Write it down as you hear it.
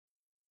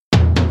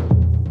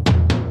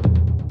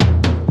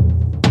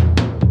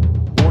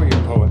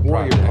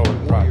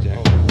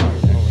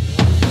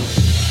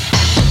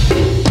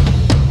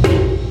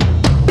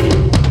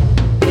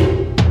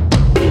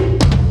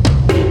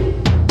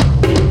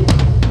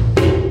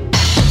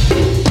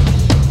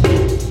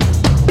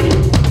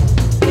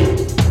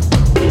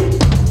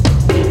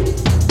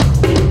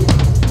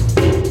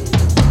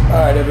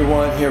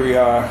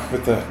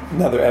with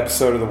another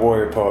episode of the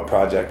Warrior Poet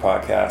Project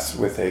podcast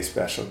with a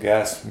special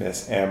guest,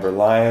 Miss Amber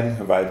Lyon,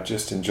 who I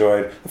just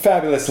enjoyed a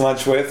fabulous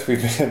lunch with.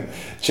 We've been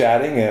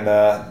chatting, and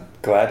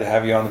glad to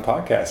have you on the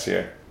podcast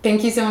here.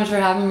 Thank you so much for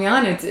having me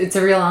on. It's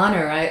a real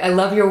honor. I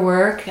love your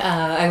work.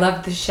 I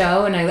love the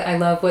show, and I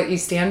love what you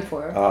stand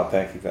for. Oh,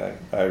 thank you.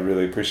 I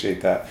really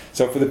appreciate that.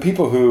 So for the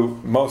people who,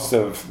 most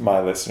of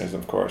my listeners,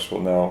 of course,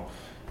 will know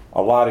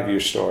a lot of your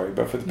story,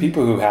 but for the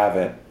people who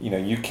haven't,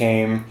 you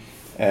came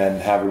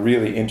and have a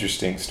really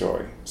interesting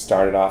story.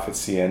 Started off at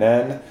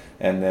CNN,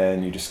 and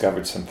then you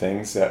discovered some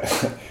things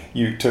that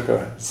you took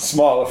a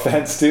small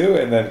offense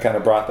to, and then kind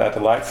of brought that to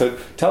light. So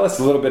tell us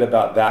a little bit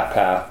about that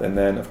path, and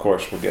then, of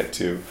course, we'll get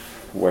to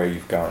where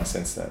you've gone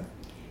since then.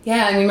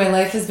 Yeah, I mean, my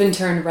life has been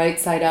turned right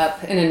side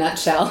up in a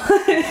nutshell,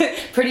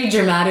 pretty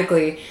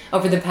dramatically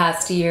over the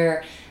past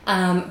year.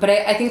 But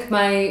I think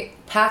my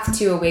path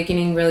to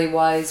awakening really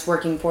was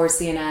working for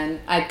CNN.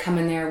 I'd come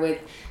in there with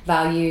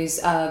values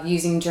of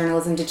using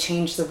journalism to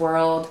change the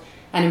world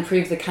and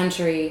improve the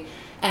country.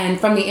 And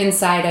from the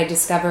inside, I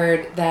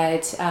discovered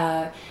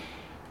that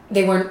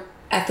they weren't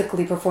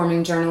ethically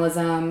performing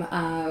journalism.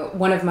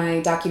 One of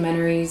my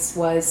documentaries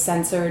was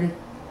censored,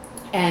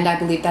 and I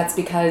believe that's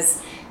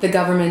because the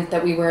government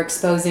that we were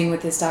exposing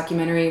with this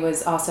documentary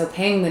was also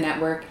paying the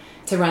network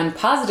to run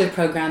positive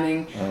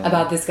programming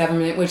about this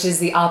government, which is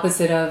the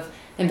opposite of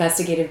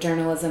investigative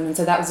journalism. And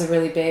so that was a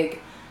really big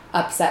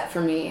upset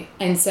for me.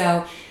 And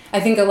so I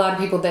think a lot of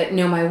people that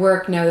know my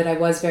work know that I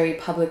was very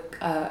public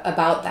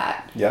about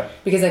that. Yeah.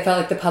 Because I felt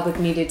like the public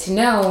needed to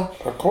know.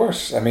 Of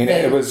course. I mean,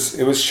 it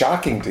was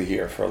shocking to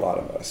hear for a lot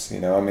of us.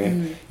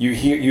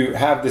 You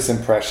have this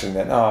impression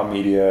that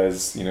media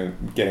is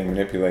getting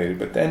manipulated,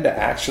 but then to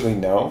actually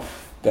know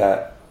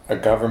that a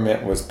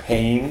government was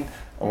paying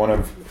one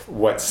of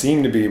what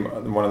seemed to be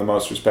one of the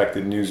most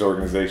respected news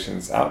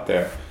organizations out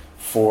there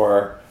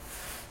for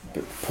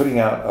putting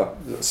out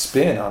a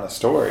spin on a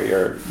story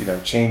or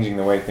changing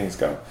the way things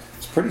go.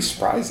 It's pretty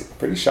surprising,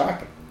 pretty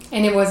shocking.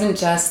 And it wasn't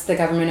just the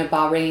government of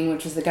Bahrain,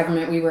 which was the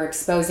government we were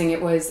exposing.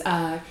 It was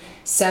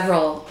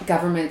several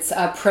governments,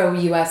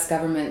 pro-U.S.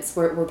 governments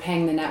were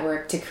paying the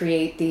network to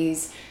create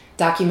these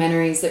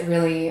documentaries that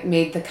really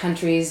made the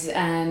countries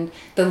and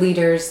the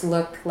leaders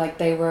look like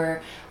they were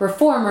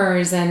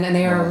reformers and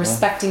they were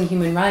respecting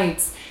human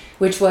rights,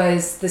 which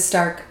was the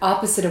stark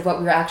opposite of what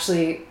we were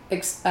actually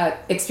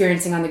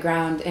experiencing on the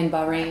ground in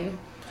Bahrain.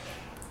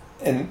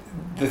 And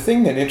the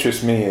thing that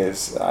interests me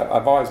is,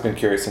 I've always been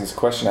curious, and this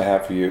question I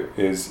have for you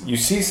is, you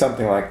see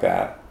something like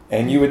that,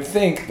 and you would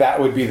think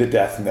that would be the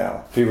death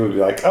knell. People would be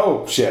like,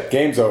 oh shit,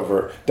 game's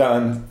over,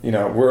 done,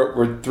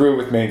 we're through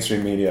with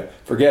mainstream media,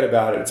 forget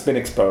about it, it's been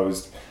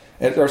exposed.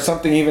 Or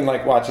something even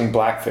like watching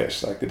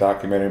Blackfish, like the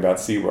documentary about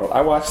SeaWorld.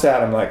 I watched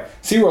that, I'm like,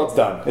 SeaWorld's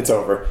done, it's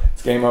over,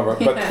 it's game over.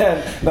 But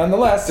then,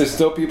 nonetheless, there's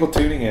still people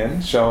tuning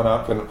in, showing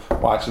up and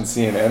watching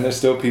CNN. There's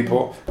still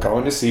people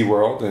going to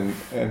SeaWorld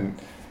and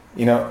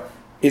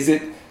is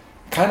it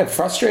kind of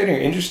frustrating or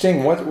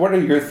interesting? What are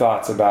your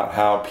thoughts about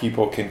how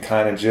people can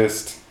kind of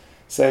just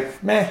say,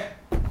 meh,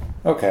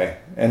 okay,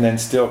 and then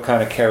still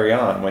kind of carry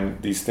on when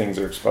these things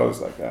are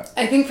exposed like that?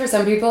 I think for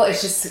some people,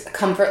 it's just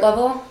comfort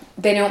level.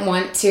 They don't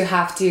want to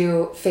have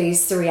to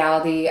face the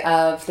reality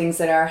of things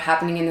that are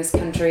happening in this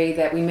country,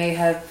 that we may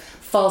have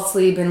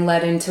falsely been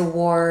led into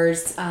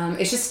wars.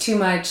 It's just too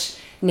much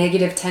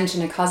negative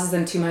tension. It causes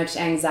them too much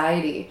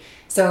anxiety.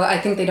 So I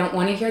think they don't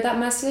want to hear that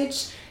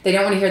message. They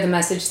don't want to hear the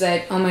message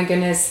that, oh my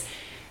goodness,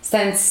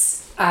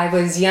 since I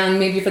was young,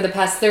 maybe for the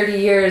past 30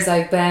 years,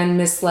 I've been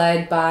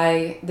misled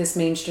by this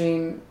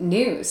mainstream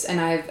news, and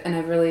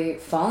I've really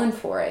fallen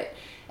for it.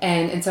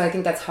 And so I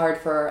think that's hard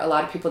for a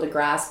lot of people to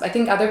grasp. I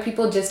think other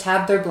people just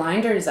have their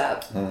blinders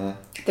up. Mm-hmm.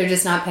 They're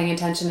just not paying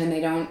attention and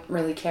they don't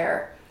really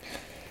care.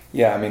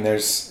 Yeah, I mean,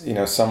 there's,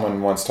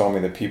 someone once told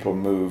me that people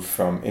move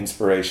from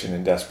inspiration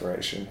and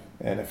desperation.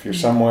 And if you're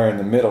somewhere in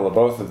the middle of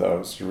both of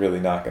those, you're really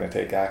not going to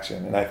take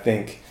action. And I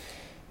think,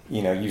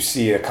 you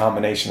see a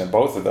combination of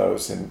both of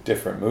those in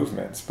different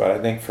movements. But I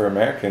think for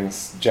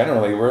Americans,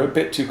 generally, we're a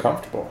bit too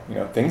comfortable.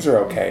 Things are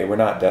okay. We're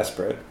not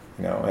desperate,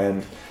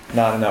 and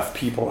not enough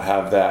people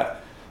have that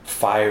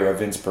fire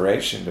of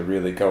inspiration to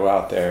really go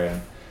out there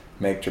and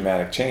make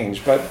dramatic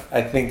change. But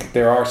I think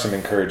there are some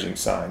encouraging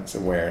signs,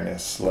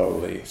 awareness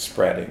slowly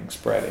spreading.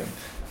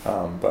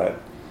 But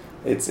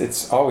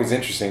it's always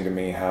interesting to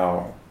me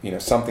how,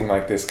 something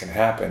like this can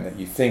happen that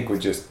you think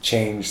would just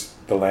change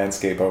the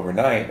landscape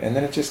overnight, and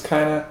then it just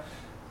kind of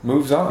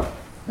moves on.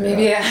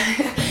 Maybe,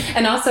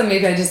 and also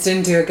maybe I just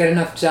didn't do a good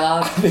enough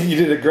job. I think you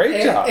did a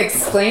great job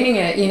explaining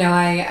it.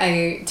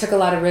 I took a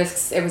lot of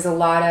risks. It was a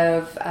lot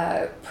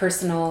of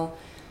personal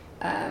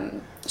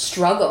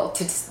struggle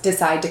to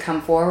decide to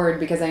come forward,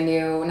 because I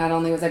knew not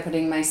only was I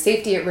putting my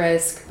safety at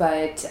risk,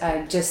 but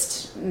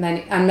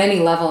on many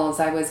levels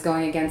I was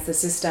going against the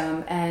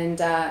system.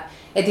 And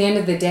at the end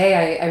of the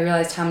day, I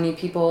realized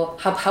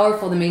how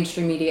powerful the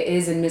mainstream media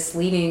is in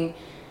misleading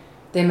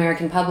the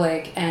American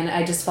public, and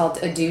I just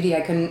felt a duty.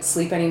 I couldn't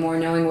sleep anymore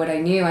knowing what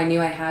I knew. I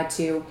knew I had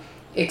to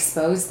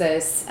expose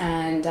this,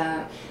 and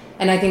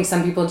I think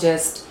some people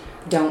just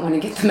don't want to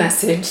get the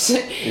message.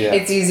 Yeah.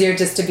 It's easier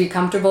just to be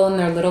comfortable in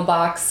their little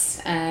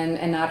box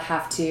and not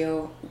have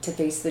to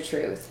face the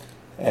truth.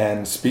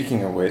 And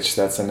speaking of which,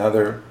 that's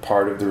another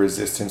part of the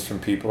resistance from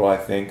people, I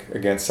think,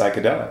 against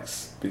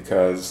psychedelics,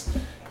 because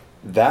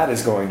that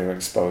is going to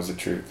expose a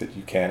truth that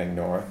you can't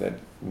ignore, that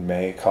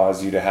may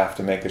cause you to have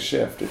to make a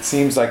shift. It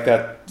seems like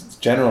that's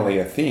generally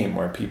a theme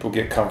where people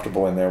get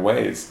comfortable in their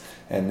ways,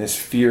 and this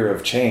fear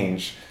of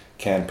change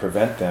can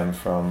prevent them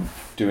from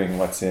doing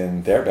what's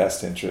in their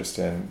best interest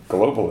and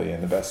globally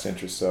in the best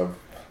interest of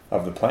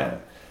the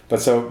planet. But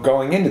so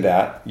going into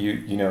that, you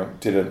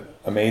did an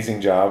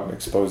amazing job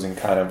exposing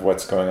kind of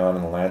what's going on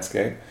in the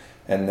landscape,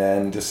 and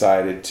then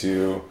decided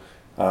to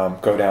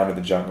go down to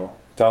the jungle.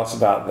 Tell us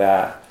about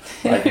that.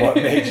 Like, what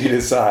made you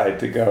decide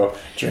to go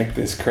drink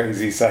this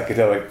crazy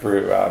psychedelic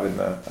brew out in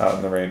the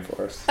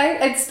rainforest?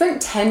 I'd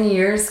spent 10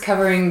 years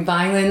covering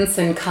violence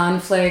and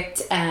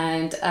conflict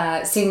and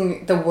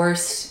seeing the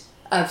worst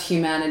of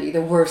humanity,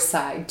 the worst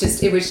side.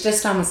 It was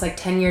just almost like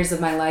 10 years of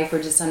my life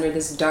were just under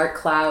this dark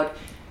cloud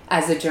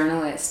as a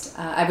journalist.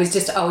 I was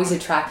just always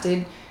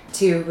attracted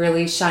to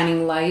really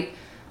shining light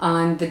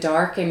on the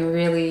dark and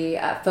really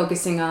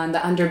focusing on the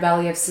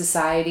underbelly of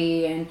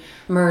society and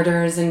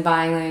murders and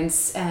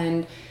violence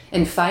and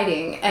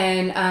fighting.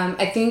 And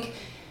I think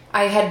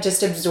I had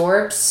just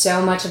absorbed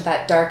so much of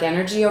that dark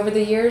energy over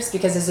the years,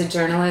 because as a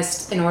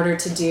journalist, in order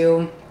to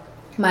do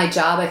my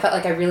job, I felt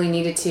like I really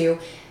needed to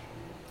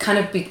kind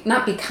of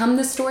not become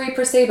the story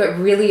per se, but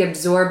really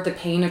absorb the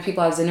pain of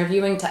people I was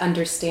interviewing to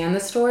understand the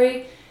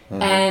story.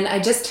 Mm-hmm. And I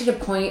just hit a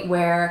point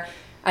where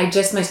my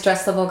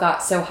stress level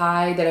got so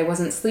high that I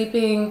wasn't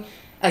sleeping.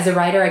 As a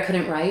writer, I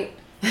couldn't write.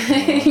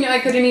 I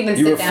couldn't even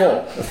sit down. You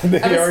were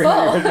full.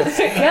 I was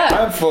full. Yeah.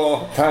 I'm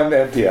full. Time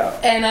to empty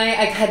out. And I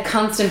had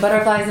constant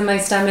butterflies in my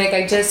stomach.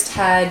 I just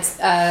had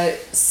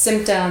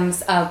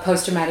symptoms of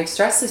post-traumatic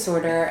stress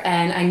disorder,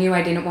 and I knew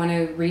I didn't want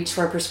to reach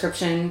for a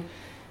prescription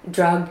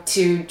drug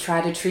to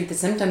try to treat the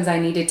symptoms. I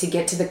needed to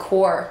get to the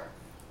core.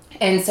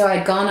 And so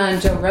I'd gone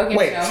on Joe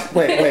Rogan's show.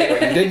 Wait.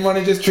 You didn't want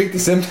to just treat the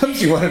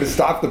symptoms? You wanted to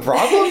stop the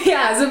problem?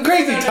 Yeah. Some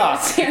crazy talk.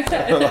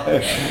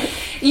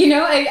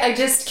 I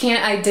just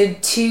can't. I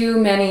did too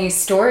many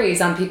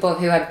stories on people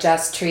who have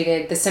just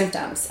treated the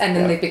symptoms, and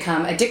then they've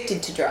become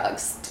addicted to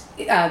drugs,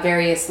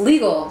 various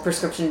legal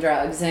prescription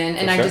drugs.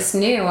 And I just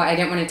knew I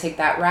didn't want to take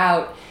that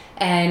route.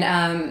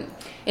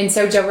 And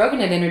so Joe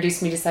Rogan had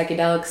introduced me to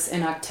psychedelics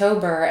in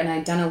October, and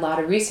I'd done a lot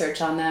of research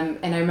on them.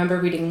 And I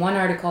remember reading one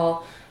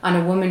article on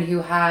a woman who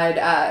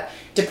had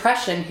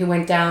depression, who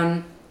went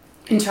down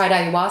and tried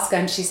ayahuasca,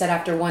 and she said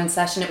after one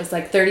session it was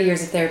like 30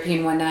 years of therapy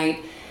in one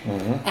night.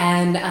 Mm-hmm.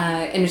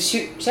 And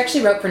she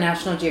actually wrote for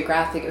National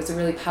Geographic. It was a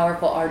really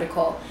powerful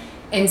article.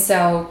 And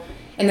so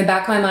in the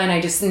back of my mind,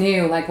 I just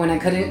knew, like, when I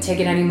couldn't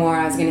take it anymore,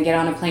 I was going to get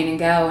on a plane and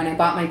go. And I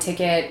bought my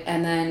ticket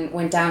and then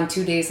went down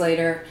 2 days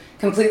later,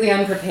 completely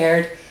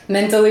unprepared,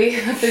 mentally,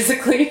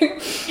 physically.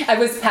 I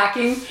was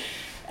packing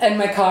in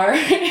my car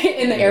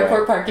in the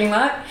airport parking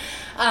lot.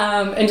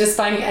 And just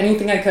finding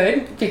anything I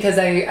could, because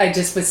I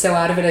just was so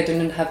out of it, I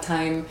didn't have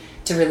time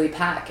to really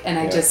pack. And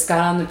I just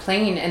got on the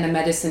plane, and the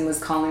medicine was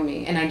calling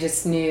me, and I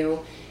just knew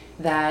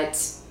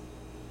that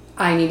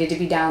I needed to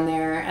be down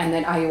there and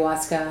that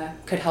ayahuasca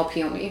could help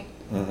heal me.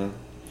 Mm-hmm.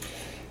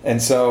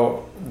 And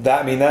so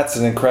that's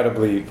an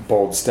incredibly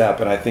bold step,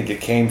 and I think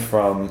it came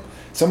from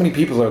so many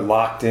people are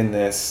locked in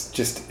this,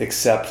 just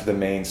accept the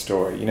main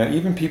story.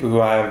 Even people who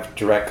I have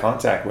direct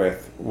contact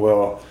with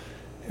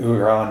who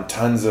are on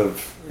tons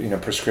of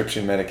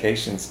prescription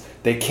medications,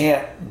 they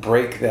can't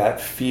break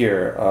that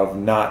fear of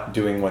not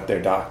doing what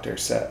their doctor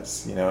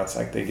says. It's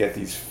like they get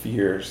these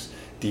fears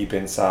deep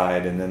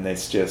inside, and then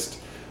it's just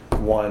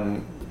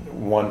one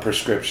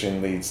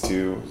prescription leads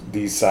to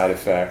these side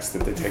effects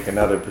that they take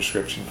another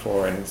prescription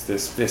for, and it's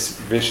this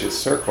vicious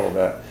circle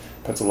that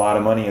puts a lot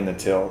of money in the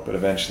till, but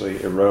eventually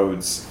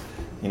erodes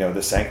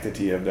the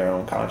sanctity of their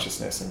own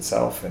consciousness and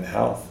self and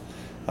health.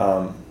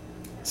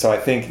 So I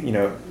think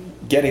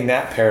getting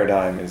that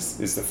paradigm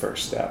is the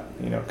first step,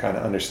 kind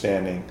of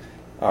understanding,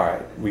 all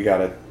right, we got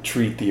to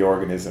treat the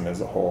organism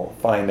as a whole,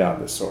 find out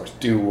the source,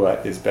 do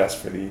what is best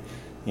for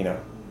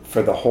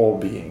for the whole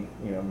being,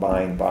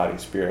 mind, body,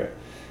 spirit.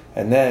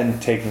 And then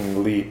taking the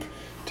leap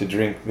to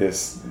drink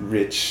this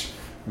rich,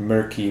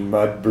 murky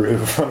mud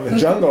brew from the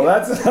jungle.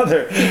 That's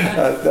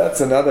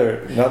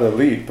another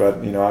leap.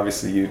 But,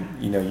 obviously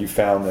you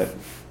found that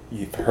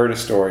you've heard a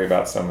story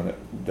about someone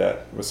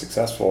that was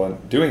successful in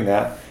doing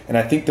that. And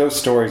I think those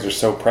stories are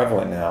so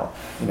prevalent now.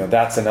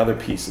 That's another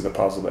piece of the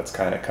puzzle that's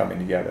kind of coming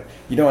together.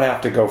 You don't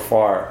have to go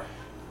far.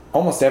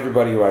 Almost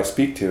everybody who I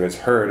speak to has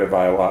heard of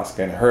ayahuasca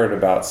and heard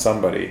about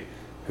somebody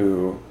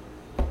who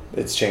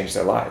it's changed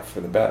their life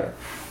for the better.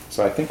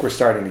 So I think we're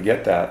starting to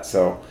get that.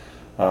 So,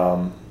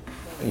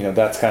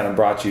 that's kind of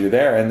brought you to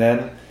there. And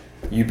then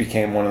you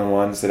became one of the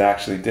ones that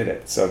actually did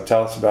it. So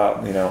tell us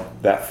about,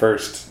 that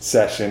first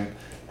session,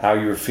 how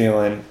you were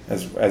feeling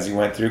as you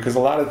went through, because a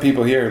lot of the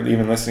people here,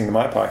 even listening to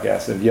my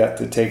podcast, have yet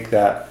to take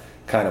that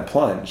kind of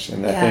plunge.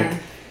 And I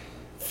think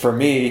for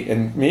me,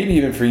 and maybe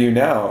even for you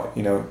now,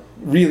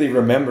 really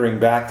remembering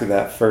back to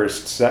that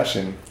first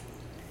session,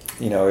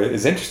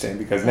 is interesting,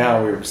 because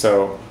now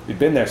we've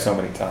been there so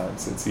many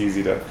times. It's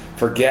easy to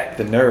forget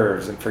the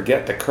nerves and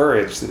forget the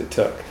courage that it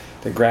took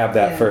to grab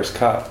that first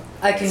cup.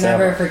 I can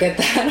never forget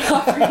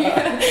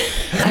that.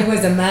 I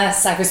was a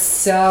mess. I was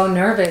so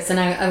nervous, and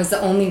I was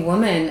the only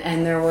woman,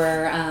 and there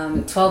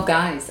were 12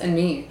 guys and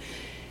me,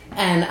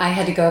 and I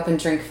had to go up and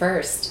drink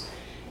first.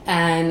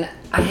 And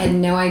I had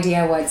no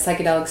idea what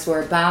psychedelics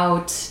were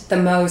about. The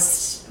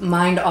most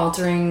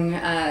mind-altering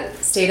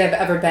state I've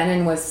ever been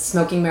in was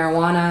smoking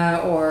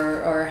marijuana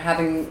or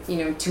having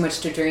too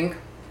much to drink.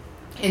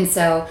 And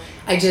so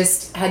I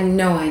just had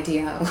no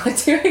idea what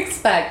to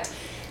expect.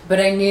 But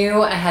I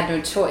knew I had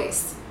no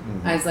choice.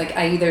 Mm-hmm. I was like,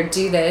 I either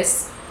do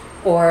this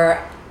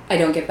or I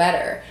don't get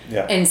better.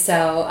 Yeah. And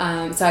so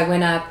I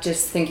went up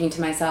just thinking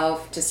to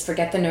myself, just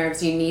forget the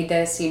nerves. You need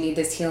this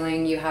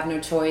healing. You have no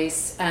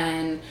choice.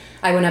 And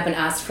I went up and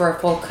asked for a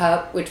full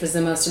cup, which was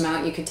the most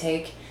amount you could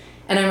take.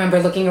 And I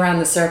remember looking around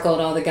the circle at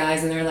all the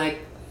guys, and they're like,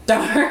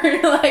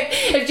 darn, like,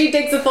 if she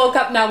takes a full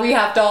cup, now we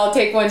have to all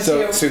take one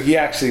too. So he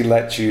actually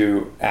let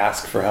you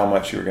ask for how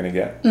much you were going to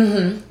get?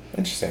 Mm-hmm.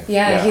 Interesting.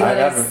 Yeah, he let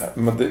us.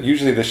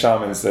 Usually the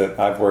shamans that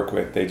I've worked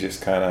with, they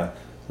just kind of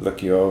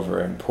look you over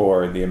and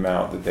pour the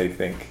amount that they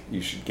think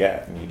you should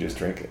get, and you just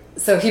drink it.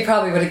 So he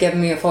probably would have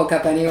given me a full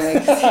cup anyway.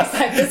 He's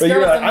like, this but you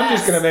were like, I'm mess.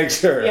 just going to make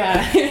sure.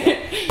 Yeah.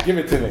 Give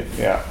it to me.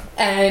 Yeah.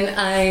 And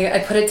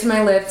I put it to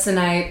my lips,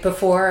 and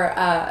before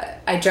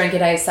I drank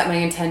it, I set my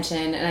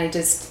intention, and I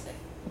just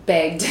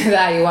begged the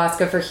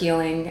ayahuasca for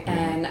healing,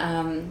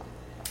 and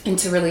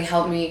to really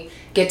help me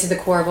get to the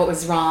core of what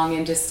was wrong,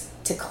 and just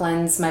to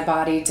cleanse my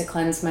body, to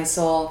cleanse my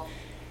soul.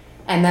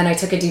 And then I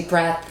took a deep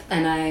breath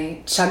and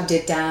I chugged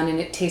it down, and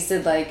it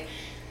tasted like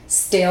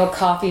stale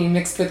coffee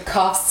mixed with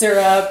cough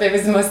syrup. It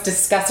was the most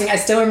disgusting. I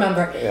still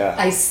remember. Yeah.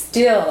 I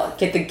still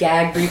get the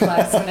gag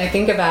reflex when I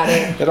think about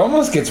it. It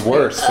almost gets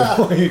worse the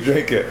more you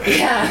drink it.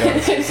 Yeah.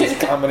 It's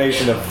this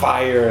combination of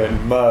fire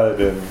and mud,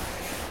 and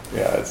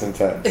it's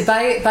intense.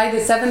 By the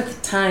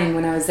seventh time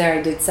when I was there,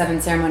 I did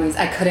 7 ceremonies.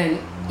 I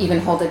couldn't even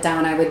hold it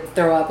down. I would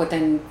throw up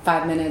within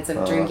 5 minutes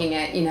of drinking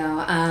it,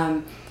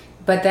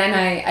 But then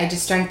I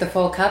just drank the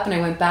full cup, and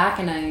I went back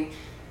and I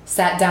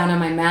sat down on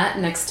my mat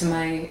next to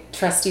my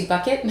trusty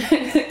bucket.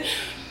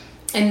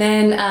 And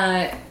then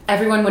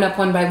everyone went up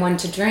one by one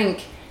to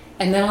drink.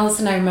 And then all of a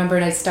sudden I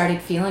remembered I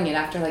started feeling it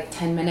after like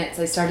 10 minutes.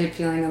 I started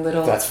feeling a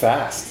little... That's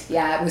fast.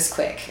 Yeah, it was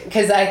quick.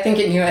 Because I think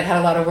it knew it had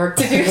a lot of work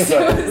to do.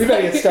 So we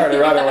better get started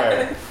right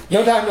away.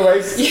 No time to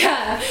waste.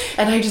 Yeah.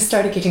 And I just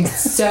started getting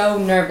so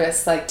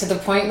nervous, like to the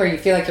point where you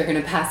feel like you're going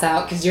to pass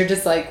out, because you're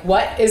just like,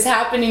 what is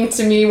happening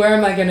to me? Where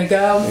am I going to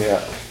go?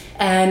 Yeah.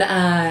 And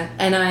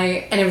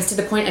it was to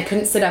the point I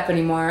couldn't sit up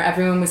anymore.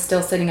 Everyone was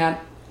still sitting up.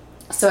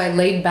 So I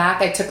laid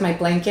back. I took my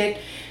blanket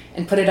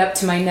and put it up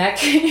to my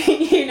neck,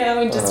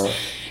 and just...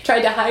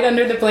 tried to hide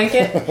under the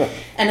blanket.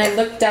 And I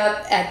looked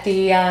up at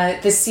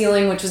the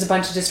ceiling, which was a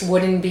bunch of just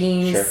wooden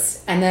beams.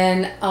 Sure. And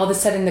then all of a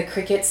sudden the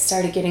crickets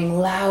started getting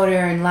louder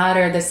and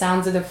louder, the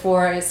sounds of the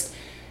forest.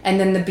 And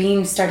then the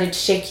beams started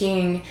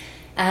shaking.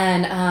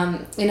 And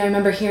I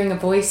remember hearing a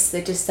voice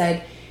that just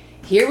said,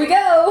 "Here we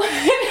go."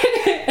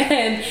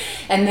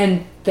 and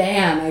then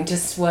bam, I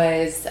just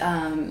was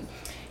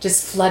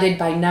just flooded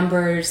by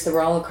numbers that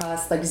were all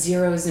across, like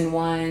zeros and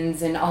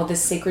ones, and all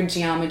this sacred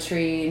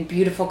geometry and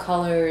beautiful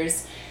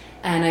colors.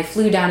 And I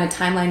flew down a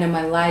timeline of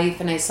my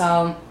life, and I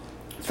saw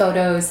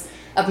photos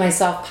of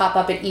myself pop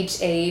up at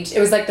each age. It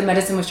was like the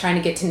medicine was trying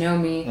to get to know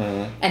me.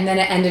 Mm-hmm. And then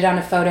it ended on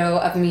a photo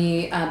of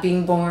me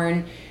being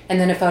born,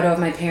 and then a photo of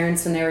my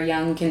parents when they were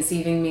young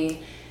conceiving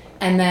me.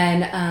 And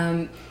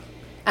then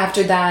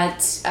after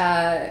that,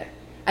 I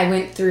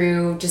went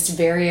through just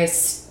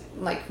various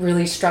like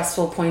really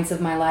stressful points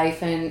of my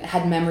life, and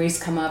had memories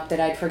come up that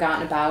I'd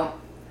forgotten about,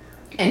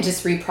 and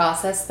just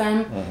reprocessed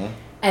them. Mm-hmm.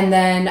 And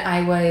then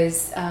I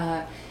was...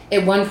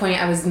 at one point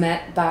I was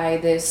met by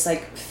this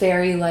like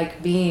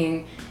fairy-like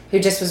being who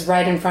just was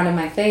right in front of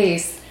my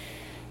face,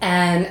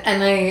 and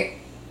I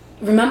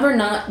remember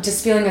not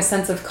just feeling a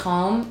sense of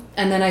calm,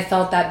 and then I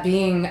felt that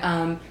being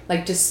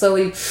like just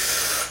slowly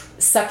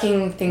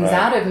sucking things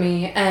out of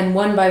me, and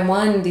one by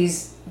one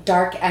these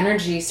dark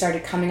energies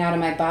started coming out of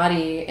my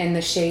body in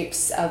the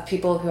shapes of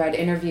people who I'd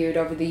interviewed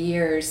over the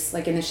years,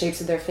 like in the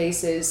shapes of their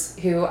faces,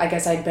 who I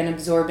guess I'd been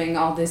absorbing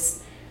all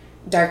this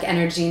dark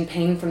energy and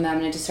pain from them,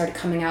 and it just started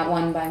coming out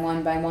one by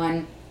one by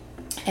one.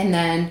 And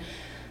then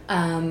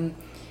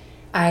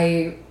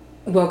I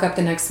woke up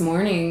the next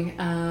morning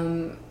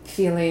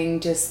feeling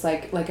just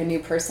like a new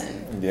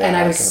person. Yeah, and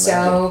I was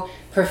so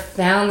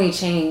profoundly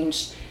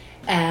changed,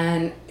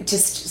 and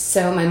just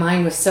so my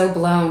mind was so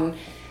blown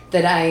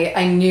that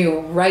I knew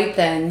right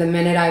then, the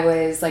minute I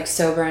was like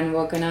sober and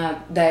woken up,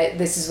 that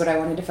this is what I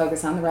wanted to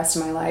focus on the rest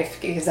of my life,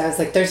 because I was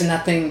like, there's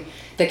nothing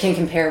that can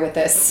compare with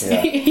this.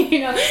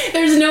 Yeah.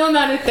 There's no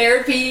amount of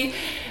therapy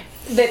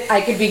that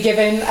I could be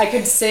given. I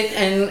could sit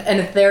in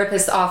a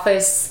therapist's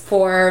office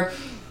for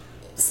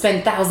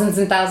spend thousands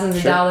and thousands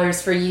of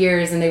dollars for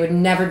years, and they would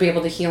never be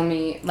able to heal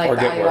me like or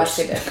the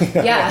ayahuasca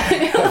did. Yeah.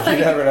 You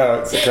never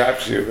know. It's a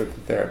crapshoot with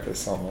the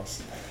therapist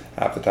almost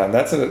half the time.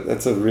 That's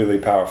a really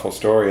powerful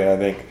story, and I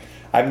think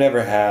I've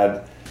never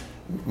had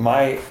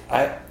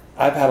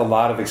I've had a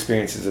lot of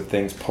experiences of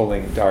things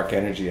pulling dark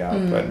energy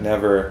out, but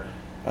never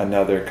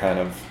another kind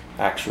of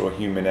actual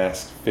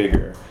human-esque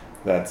figure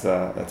that's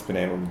been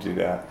able to do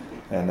that.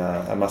 And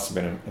that must have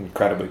been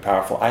incredibly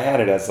powerful. I had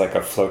it as like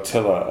a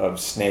flotilla of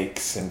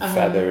snakes and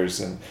feathers,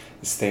 and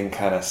this thing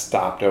kind of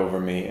stopped over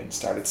me and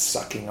started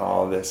sucking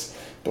all of this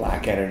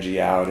black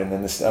energy out. And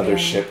then this other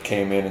ship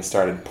came in and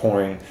started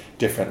pouring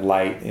different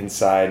light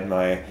inside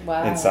my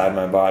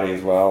body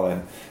as well.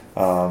 And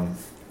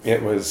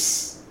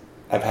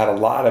I've had a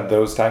lot of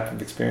those type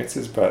of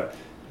experiences, but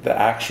the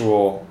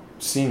actual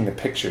seeing the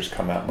pictures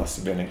come out must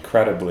have been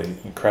incredibly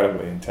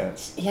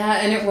intense. Yeah,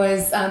 and it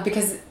was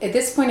because at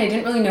this point I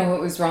didn't really know what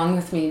was wrong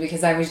with me,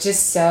 because I was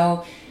just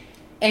so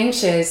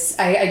anxious.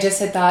 I just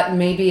had thought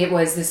maybe it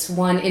was this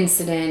one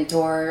incident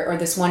or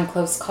this one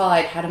close call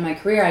I'd had in my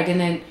career. I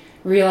didn't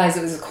realize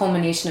it was a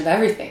culmination of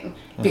everything,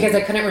 because I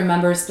couldn't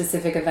remember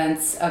specific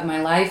events of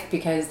my life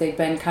because they'd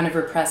been kind of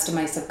repressed in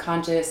my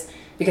subconscious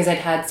because I'd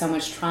had so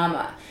much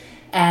trauma.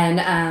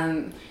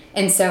 And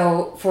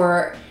so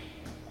for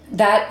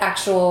that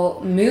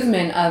actual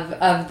movement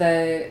of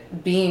the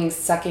being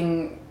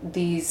sucking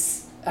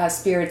these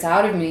spirits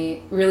out of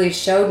me really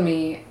showed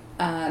me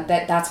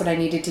that that's what I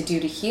needed to do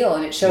to heal.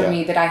 And it showed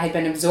me that I had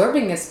been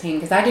absorbing this pain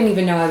because I didn't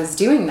even know I was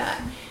doing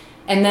that.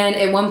 And then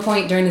at one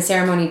point during the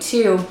ceremony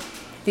too,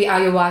 the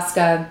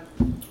ayahuasca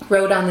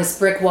wrote on this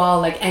brick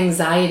wall like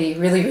anxiety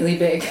really, really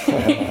big.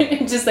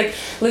 Just like,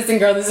 listen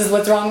girl, this is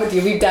what's wrong with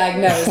you. We've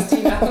diagnosed,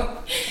 you know.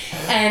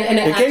 And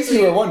in case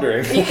you were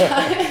wondering,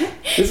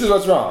 this is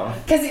what's wrong.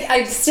 Because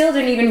I still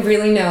didn't even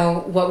really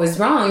know what was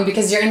wrong,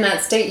 because you're in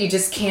that state, you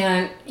just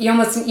can't, you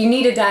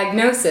need a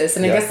diagnosis.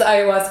 And I guess the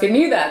ayahuasca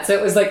knew that. So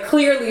it was like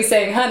clearly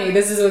saying, honey,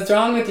 this is what's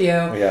wrong with you.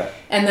 Yeah.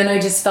 And then I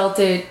just felt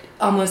it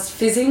almost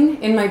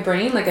fizzing in my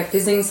brain, like a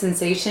fizzing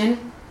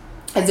sensation,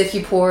 as if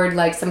you poured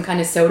like some kind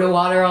of soda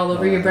water all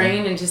over your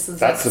brain, and just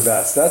that's the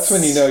best. That's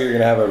when you know you're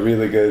gonna have a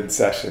really good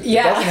session.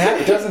 Yeah.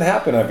 It doesn't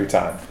happen every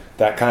time.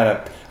 That kind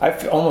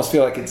of, almost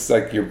feel like it's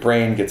like your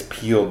brain gets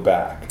peeled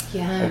back.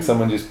 Yeah. Like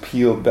someone just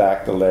peeled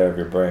back the layer of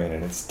your brain,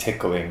 and it's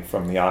tickling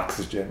from the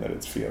oxygen that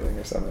it's feeling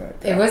or something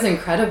like that. It was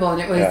incredible,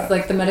 and it was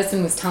like the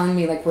medicine was telling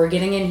me, like, we're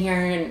getting in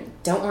here, and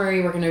don't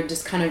worry, we're going to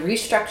just kind of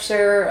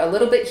restructure a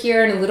little bit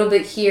here and a little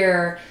bit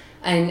here,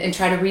 and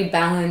try to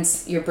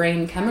rebalance your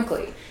brain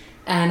chemically.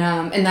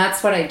 And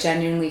that's what I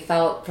genuinely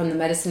felt from the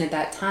medicine at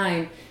that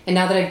time. And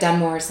now that I've done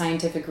more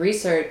scientific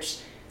research,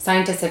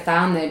 scientists have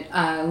found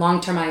that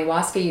long-term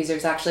ayahuasca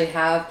users actually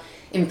have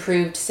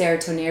improved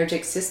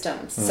serotonergic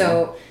systems. Mm-hmm.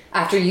 So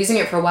after using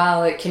it for a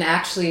while, it can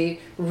actually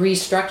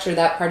restructure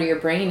that part of your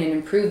brain and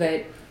improve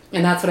it.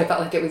 And that's what I felt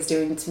like it was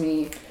doing to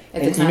me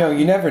at the time.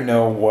 You never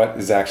know what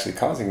is actually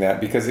causing that,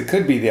 because it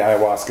could be the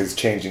ayahuasca is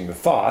changing the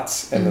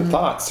thoughts, and the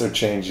thoughts are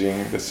changing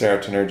the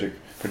serotonergic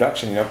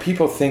production.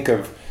 People think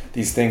of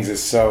these things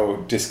as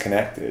so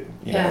disconnected,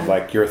 know,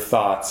 like your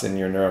thoughts and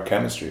your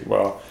neurochemistry.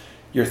 Well,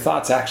 your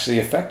thoughts actually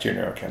affect your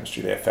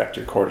neurochemistry. They affect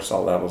your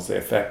cortisol levels. They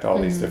affect all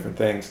these different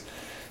things.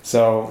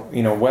 So,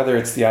 whether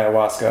it's the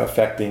ayahuasca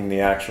affecting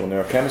the actual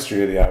neurochemistry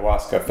or the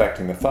ayahuasca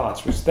affecting the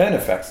thoughts, which then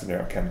affects the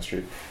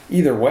neurochemistry,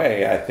 either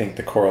way, I think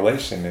the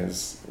correlation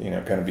is,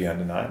 going to be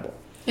undeniable.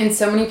 And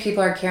so many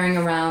people are carrying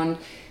around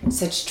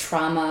such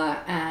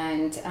trauma,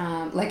 and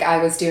like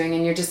I was doing,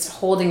 and you're just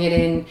holding it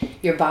in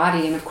your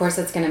body. And of course,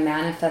 that's going to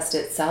manifest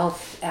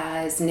itself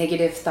as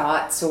negative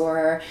thoughts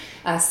or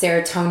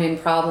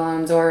serotonin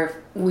problems or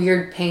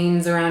weird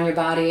pains around your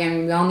body. I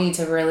mean, we all need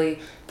to really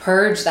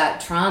purge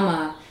that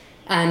trauma.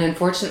 And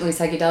unfortunately,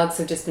 psychedelics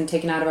have just been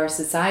taken out of our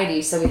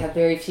society, so we have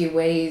very few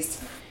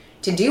ways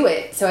to do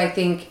it. So I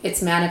think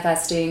it's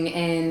manifesting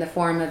in the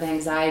form of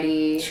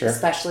anxiety,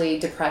 especially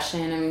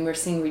depression. I mean, we're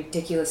seeing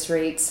ridiculous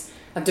rates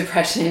of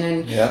depression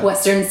in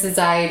Western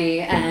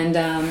society, and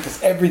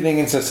everything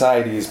in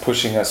society is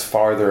pushing us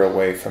farther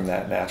away from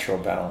that natural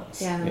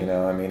balance. Yeah.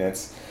 I mean,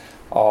 it's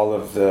all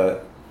of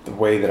the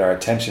way that our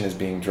attention is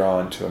being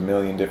drawn to a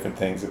million different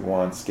things at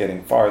once,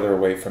 getting farther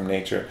away from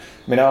nature.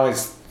 I mean, I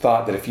always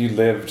thought that if you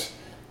lived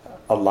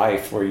a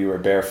life where you were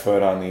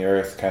barefoot on the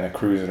earth, kind of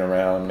cruising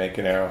around,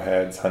 making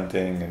arrowheads,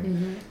 hunting,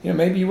 and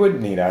maybe you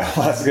wouldn't need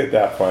ayahuasca at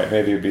that point.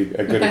 Maybe it'd be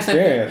a good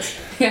experience.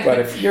 But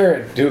if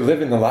you're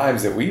living the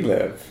lives that we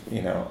live,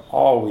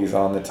 always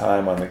on the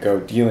time, on the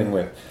go, dealing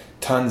with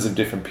tons of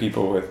different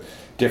people with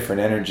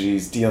different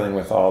energies, dealing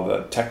with all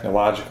the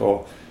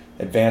technological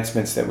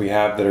advancements that we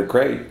have that are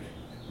great,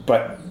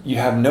 but you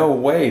have no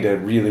way to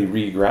really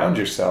re-ground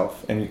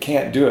yourself, and you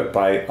can't do it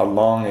by a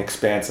long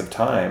expanse of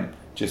time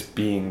just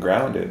being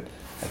grounded.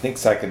 I think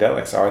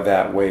psychedelics are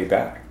that way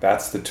back.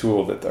 That's the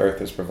tool that the earth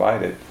has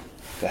provided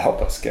to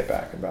help us get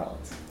back in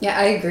balance. Yeah,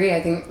 I agree.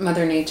 I think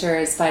Mother Nature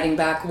is fighting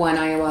back one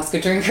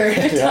ayahuasca drinker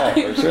at a time.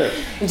 Yeah, for sure.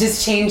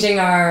 Just changing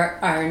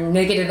our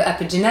negative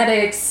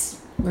epigenetics,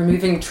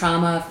 removing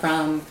trauma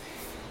from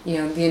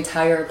the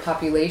entire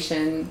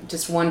population.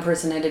 Just one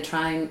person had to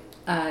try and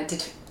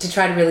to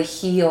try to really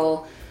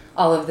heal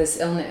all of this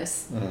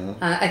illness.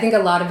 I think a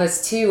lot of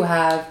us too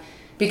have,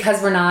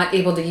 because we're not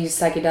able to use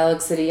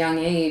psychedelics at a young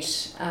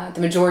age,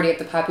 the majority of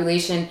the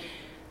population,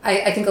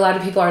 I think a lot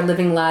of people are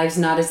living lives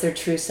not as their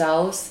true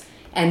selves,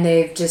 and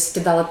they've just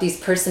developed these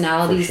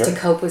personalities to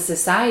cope with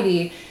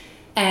society.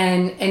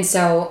 And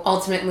so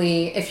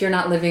ultimately, if you're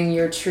not living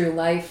your true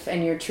life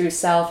and your true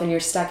self, and you're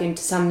stuck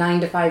into some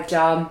 9-to-5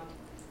 job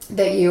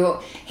that you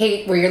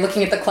hate, where you're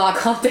looking at the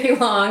clock all day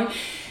long,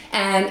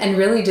 and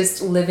really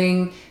just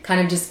living, kind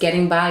of just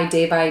getting by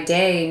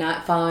day,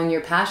 not following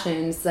your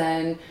passions,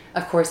 then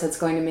of course that's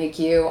going to make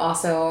you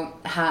also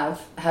have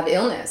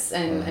illness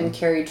and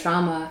carry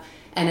trauma.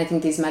 And I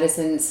think these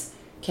medicines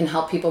can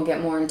help people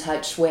get more in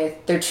touch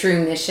with their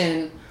true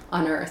mission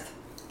on earth.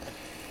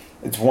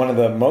 It's one of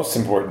the most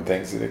important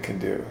things that it can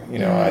do,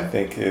 I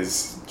think,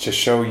 is to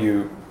show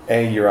you,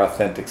 your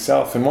authentic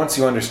self. And once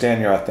you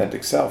understand your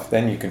authentic self,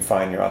 then you can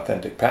find your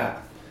authentic path.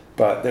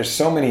 But there's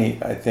so many,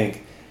 I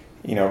think,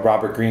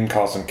 Robert Greene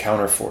calls them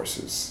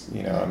counterforces.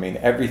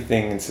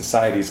 Everything in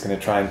society is going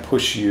to try and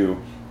push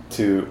you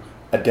to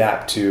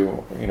adapt to,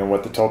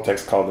 what the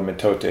Toltecs call the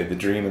mitote, the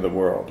dream of the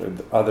world, or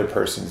the other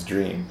person's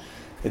dream.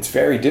 It's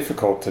very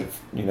difficult to,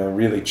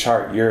 really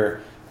chart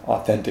your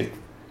authentic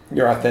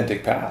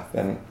path.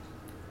 And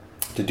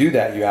to do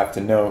that, you have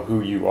to know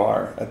who you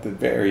are at the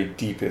very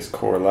deepest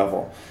core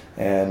level.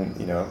 And,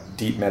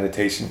 deep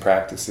meditation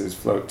practices,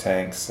 float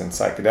tanks, and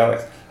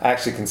psychedelics. I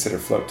actually consider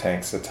float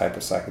tanks a type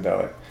of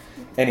psychedelic.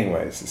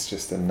 Anyways, it's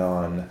just a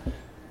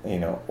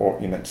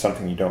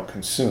something you don't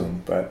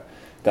consume, but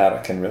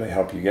that can really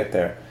help you get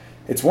there.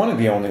 It's one of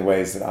the only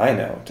ways that I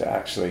know to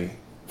actually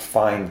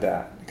find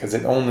that, because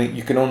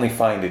you can only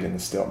find it in the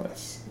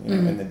stillness,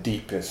 in the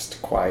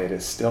deepest,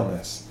 quietest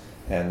stillness,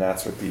 and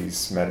that's what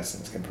these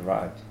medicines can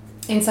provide.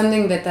 And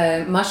something that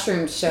the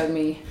mushrooms showed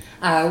me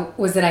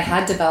was that I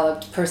had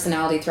developed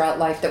personality throughout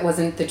life that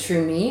wasn't the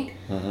true me,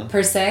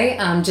 per se,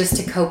 just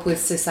to cope with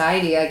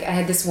society. I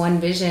had this one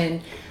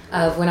vision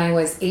of when I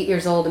was 8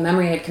 years old, a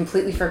memory I had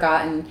completely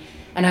forgotten,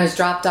 and I was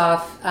dropped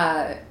off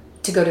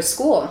to go to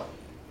school.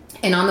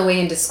 And on the way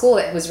into school,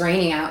 it was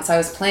raining out, so I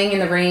was playing in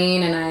the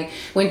rain, and I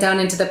went down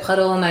into the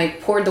puddle, and I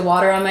poured the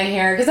water on my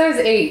hair, because I was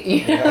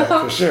 8,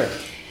 Yeah, for sure.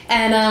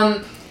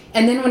 And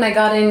then when I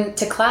got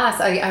into class,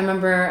 I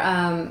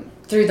remember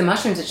through the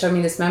mushrooms, it showed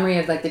me this memory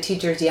of like the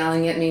teachers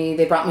yelling at me.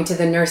 They brought me to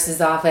the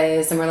nurse's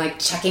office and were like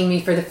checking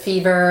me for the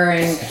fever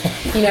and,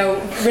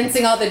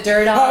 rinsing all the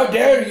dirt off. How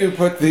dare you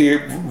put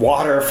the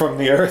water from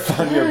the earth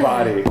on your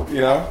body,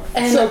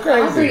 And so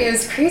crazy. Aubrey, it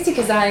was crazy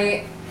because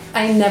I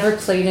never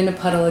played in a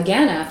puddle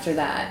again after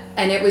that.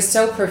 And it was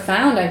so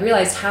profound. I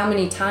realized how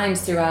many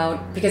times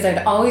throughout, because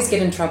I'd always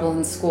get in trouble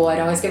in school. I'd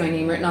always get my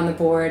name written on the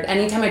board.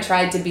 Anytime I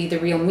tried to be the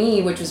real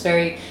me, which was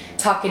very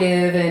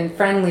talkative and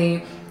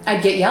friendly,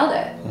 I'd get yelled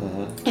at.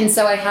 And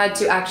so I had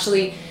to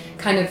actually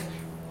kind of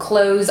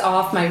close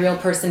off my real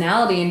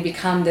personality and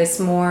become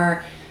this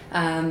more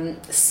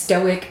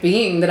stoic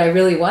being that I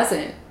really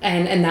wasn't.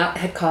 And that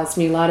had caused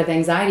me a lot of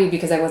anxiety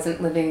because I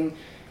wasn't living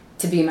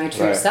to be my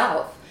true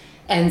self.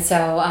 And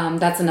so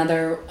that's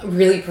another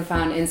really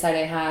profound insight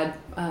I had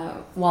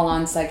while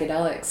on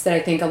psychedelics that I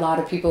think a lot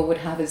of people would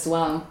have as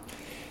well.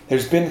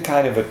 There's been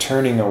kind of a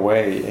turning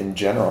away in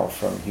general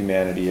from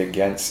humanity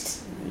against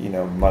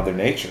Mother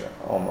Nature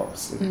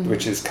almost,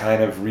 which is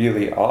kind of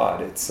really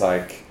odd. It's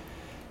like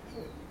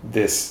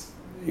this,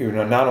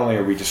 not only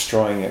are we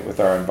destroying it with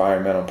our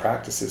environmental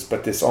practices,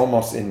 but this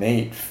almost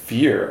innate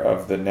fear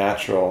of the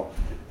natural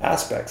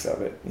aspects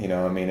of it.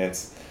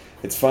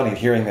 It's funny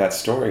hearing that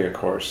story, of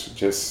course,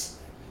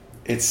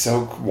 it's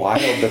so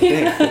wild to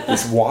think that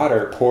this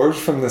water pours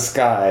from the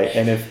sky,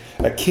 and if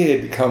a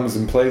kid comes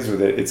and plays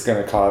with it, it's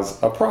going to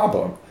cause a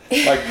problem.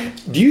 Like,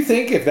 do you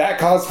think if that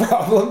caused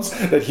problems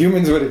that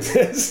humans would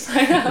exist?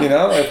 I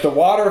know. If the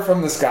water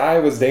from the sky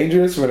was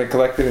dangerous when it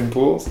collected in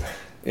pools.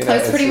 I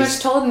was pretty much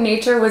told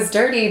nature was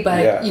dirty,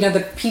 but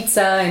the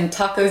pizza and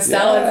taco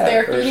salads they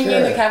were feeding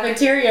in the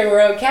cafeteria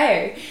were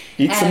okay.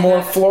 Eat some more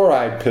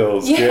fluoride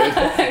pills, kid.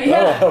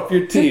 That'll help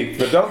your teeth,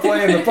 but don't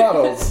play in the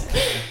puddles.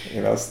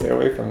 Stay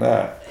away from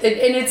that.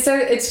 And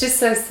it's just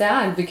so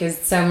sad because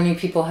so many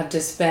people have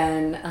just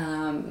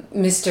been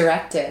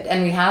misdirected,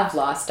 and we have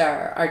lost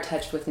our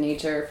touch with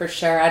nature for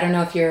sure. I don't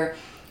know if you're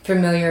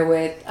familiar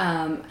with,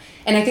 and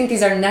I think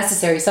these are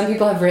necessary. Some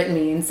people have written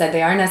me and said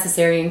they are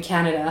necessary in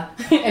Canada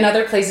and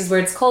other places where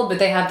it's cold, but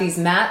they have these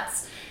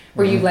mats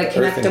where you like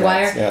connect a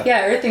wire.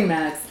 Earthing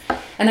mats.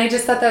 And I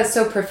just thought that was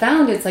so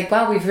profound. It's like,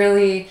 wow, we've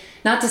really,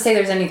 not to say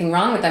there's anything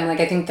wrong with them.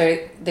 Like, I think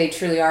they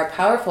truly are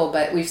powerful,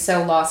 but we've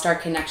so lost our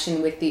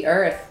connection with the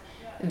earth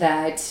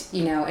that,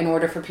 in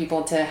order for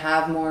people to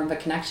have more of a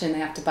connection, they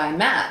have to buy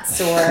mats.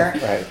 Or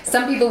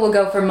some people will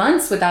go for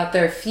months without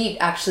their feet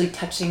actually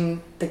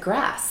touching the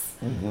grass.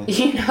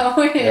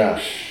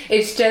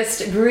 It's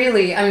just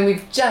really,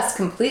 we've just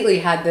completely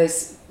had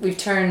this, we've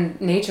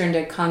turned nature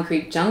into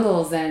concrete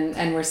jungles,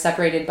 and we're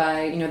separated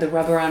by, the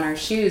rubber on our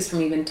shoes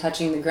from even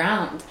touching the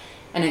ground.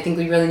 And I think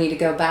we really need to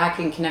go back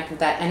and connect with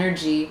that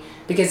energy,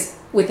 because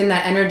within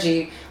that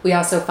energy, we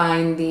also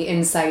find the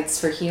insights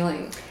for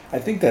healing. I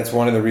think that's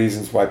one of the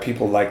reasons why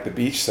people like the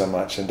beach so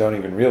much and don't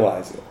even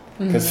realize it.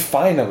 Because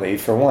finally,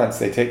 for once,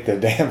 they take their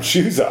damn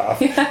shoes off.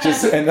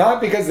 And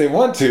not because they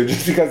want to,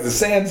 just because the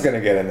sand's going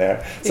to get in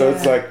there. So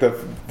it's like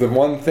the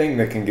one thing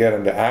that can get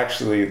them to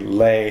actually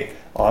lay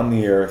on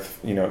the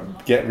earth,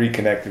 get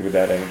reconnected with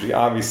that energy.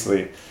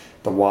 Obviously,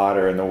 the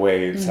water and the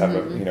waves have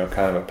a,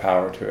 kind of a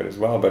power to it as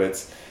well.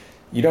 But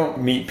you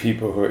don't meet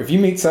people who, if you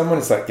meet someone,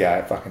 it's like, yeah,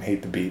 I fucking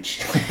hate the beach.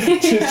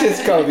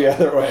 just go the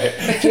other way.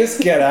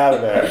 Just get out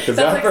of there. That's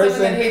that like person,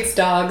 someone that hates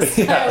dogs.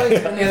 I always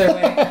go the other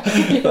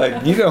way.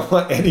 Like, you don't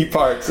want any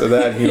parts of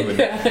that human.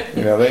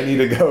 They need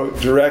to go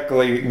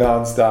directly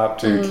nonstop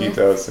to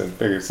Iquitos and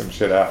figure some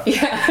shit out.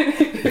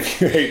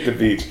 If you hate the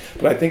beach.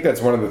 But I think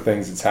that's one of the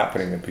things that's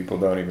happening that people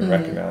don't even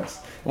recognize.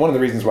 And one of the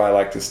reasons why I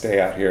like to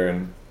stay out here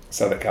in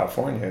Southern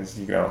California is,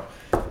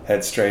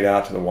 head straight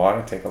out to the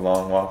water, take a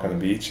long walk on the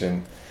beach,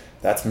 and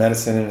that's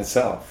medicine in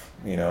itself.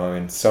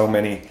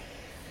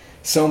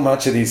 So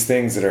much of these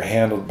things that are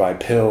handled by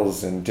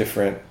pills and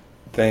different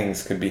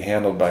things could be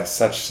handled by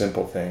such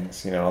simple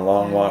things. A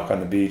long walk on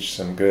the beach,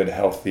 some good,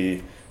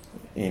 healthy,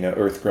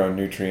 earth-grown,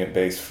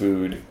 nutrient-based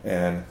food,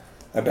 and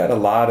I bet a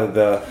lot of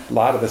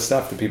the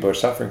stuff that people are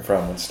suffering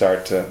from would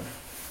start to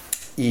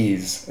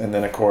ease. And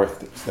then, of course,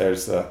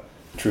 there's the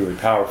truly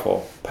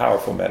powerful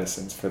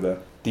medicines for the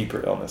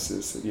deeper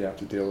illnesses that you have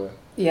to deal with.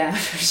 Yeah,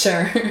 for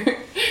sure.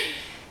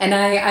 And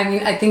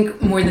I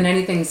think more than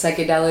anything,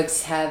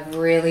 psychedelics have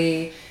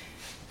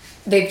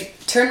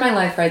they've turned my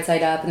life right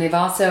side up, and they've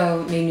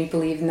also made me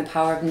believe in the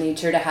power of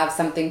nature to have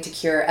something to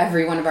cure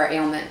every one of our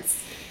ailments.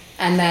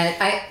 And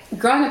that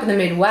growing up in the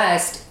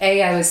Midwest,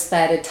 I was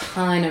fed a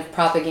ton of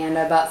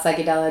propaganda about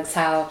psychedelics,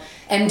 how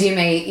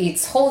MDMA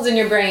eats holes in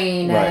your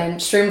brain and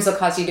shrooms will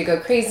cause you to go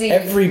crazy.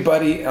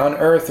 Everybody on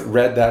Earth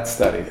read that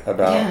study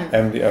about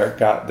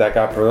that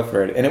got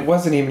proliferated, and it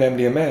wasn't even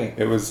MDMA;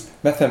 it was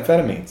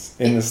methamphetamines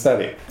in the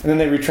study. And then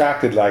they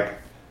retracted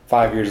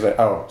 5 years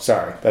later. Oh,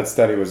 sorry, that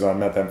study was on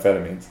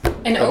methamphetamines.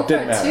 And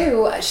Oprah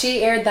too.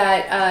 She aired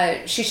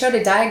that. She showed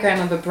a diagram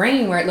of a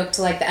brain where it looked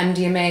like the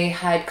MDMA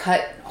had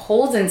cut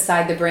holes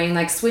inside the brain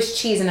like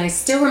Swiss cheese, and I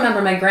still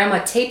remember my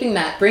grandma taping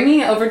that,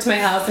 bringing it over to my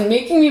house and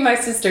making me and my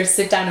sister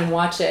sit down and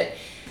watch it.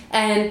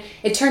 And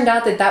it turned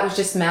out that was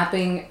just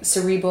mapping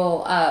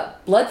cerebral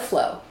blood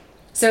flow.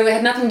 So it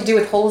had nothing to do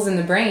with holes in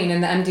the brain,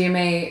 and the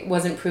MDMA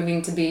wasn't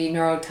proving to be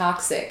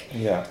neurotoxic.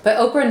 Yeah. But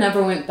Oprah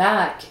never went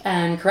back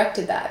and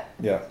corrected that.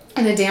 Yeah.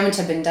 And the damage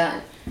had been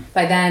done.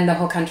 By then, the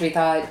whole country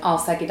thought all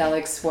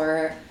psychedelics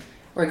were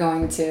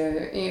going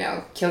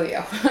to, kill you.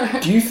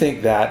 Do you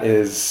think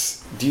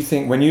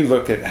when you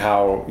look at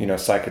how,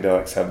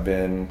 psychedelics have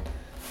been,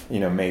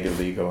 made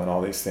illegal and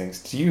all these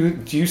things, do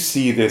you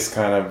see this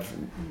kind of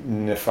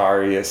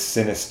nefarious,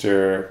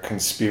 sinister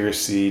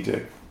conspiracy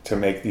to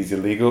make these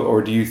illegal,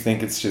 or do you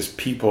think it's just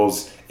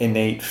people's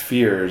innate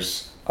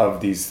fears of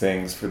these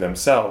things for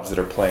themselves that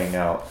are playing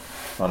out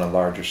on a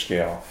larger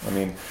scale? I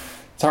mean,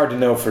 it's hard to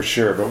know for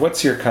sure, but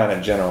what's your kind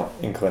of general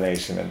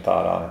inclination and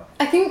thought on it?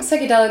 I think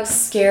psychedelics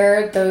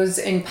scare those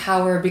in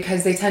power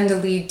because they tend to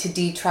lead to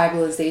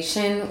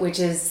detribalization, which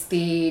is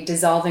the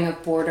dissolving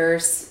of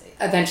borders.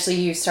 Eventually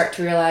you start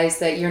to realize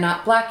that you're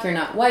not black, you're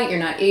not white, you're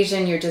not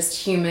Asian, you're just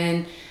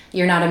human.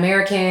 You're not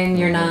American,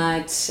 you're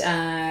not,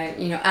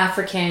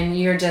 African,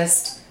 you're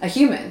just a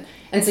human.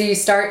 And so you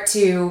start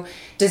to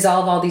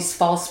dissolve all these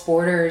false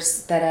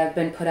borders that have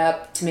been put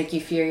up to make you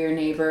fear your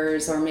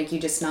neighbors or make you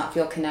just not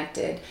feel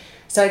connected.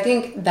 So I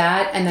think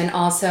that, and then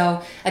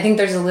also, I think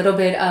there's a little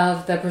bit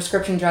of the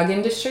prescription drug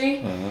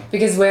industry,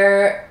 because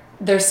where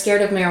they're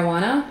scared of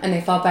marijuana and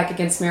they fought back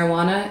against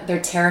marijuana, they're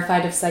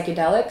terrified of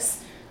psychedelics.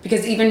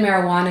 Because even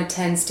marijuana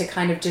tends to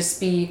kind of just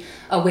be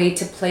a way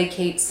to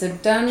placate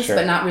symptoms,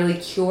 but not really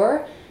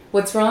cure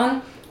what's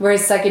wrong.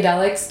 Whereas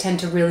psychedelics tend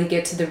to really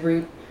get to the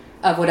root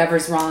of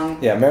whatever's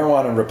wrong. Yeah,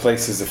 marijuana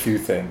replaces a few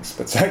things,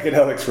 but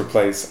psychedelics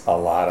replace a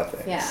lot of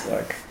things.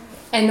 Yeah.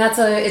 And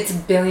it's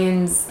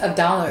billions of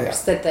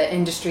dollars that the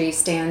industry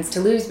stands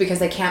to lose because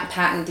they can't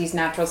patent these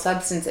natural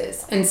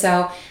substances. And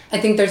so I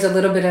think there's a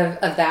little bit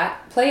of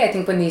that play. I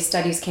think when these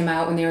studies came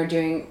out, when they were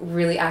doing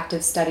really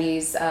active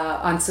studies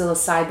on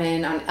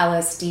psilocybin, on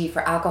LSD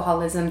for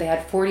alcoholism, they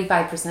had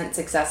 45%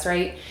 success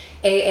rate.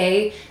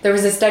 AA, there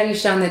was a study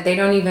shown that they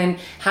don't even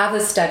have a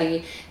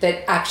study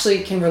that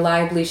actually can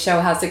reliably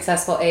show how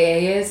successful AA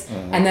is.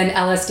 And then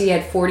LSD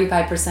had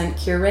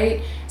 45% cure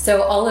rate.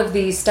 So all of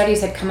these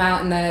studies had come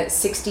out in the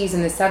 60s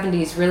and the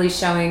 70s really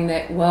showing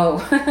that,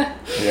 whoa,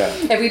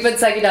 if we put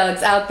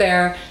psychedelics out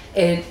there,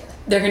 they're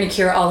going to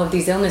cure all of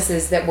these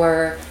illnesses that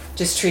we're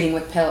just treating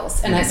with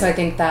pills. And so I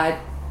think that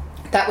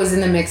was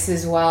in the mix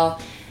as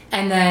well.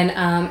 And then,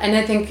 and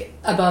I think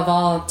above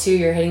all, too,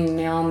 you're hitting the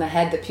nail on the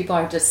head that people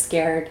are just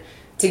scared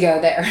to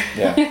go there.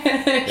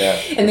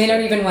 And they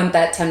don't even want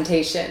that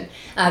temptation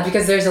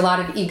because there's a lot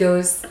of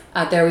egos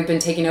out there. We've been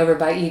taken over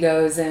by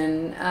egos,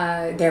 and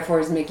therefore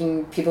is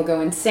making people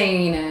go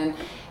insane. And,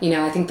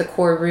 I think the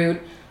core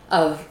root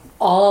of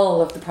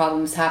all of the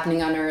problems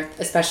happening on Earth,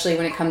 especially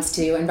when it comes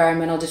to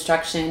environmental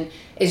destruction,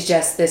 is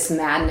just this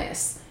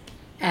madness.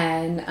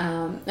 And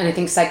I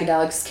think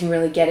psychedelics can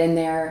really get in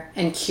there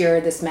and cure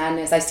this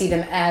madness. I see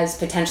them as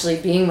potentially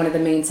being one of the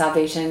main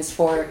salvations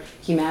for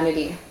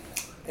humanity.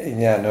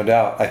 Yeah, no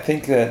doubt. I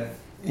think that,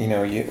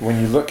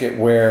 when you look at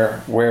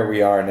where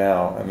we are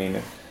now, I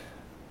mean,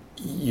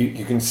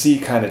 you can see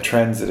kind of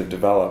trends that have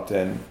developed,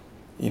 and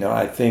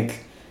I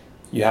think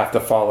you have to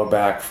follow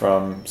back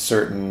from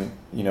certain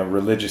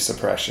religious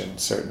oppression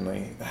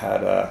certainly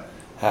had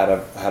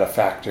a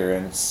factor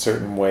in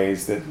certain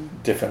ways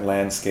that different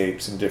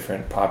landscapes and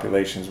different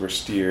populations were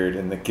steered,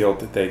 and the guilt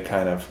that they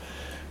kind of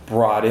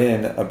brought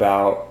in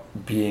about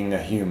being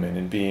a human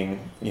and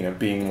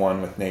being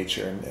one with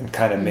nature, and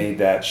kind of made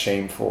that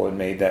shameful and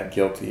made that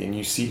guilty. And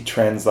you see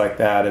trends like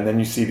that, and then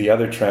you see the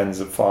other trends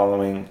of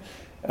following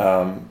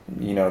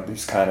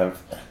these kind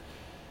of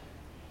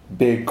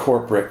big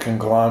corporate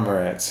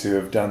conglomerates who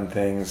have done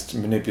things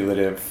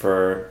manipulative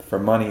for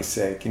money's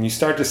sake. And you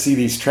start to see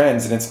these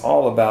trends, and it's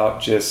all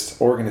about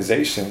just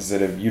organizations that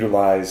have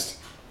utilized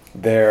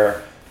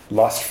their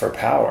lust for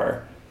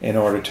power in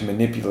order to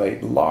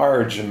manipulate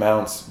large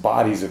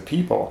bodies of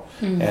people.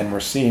 And we're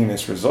seeing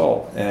this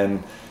result.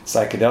 And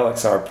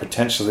psychedelics are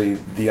potentially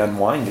the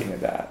unwinding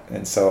of that.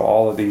 And so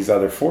all of these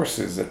other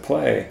forces at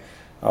play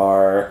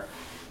are,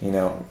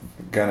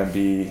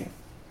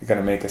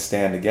 gonna make a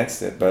stand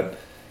against it. But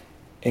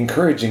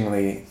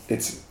encouragingly,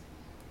 it's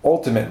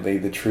ultimately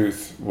the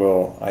truth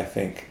will, I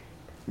think,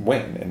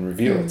 win and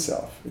reveal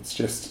itself. It's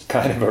just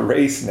kind of a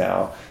race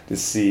now to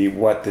see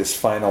what this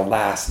final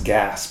last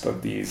gasp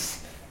of these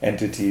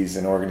entities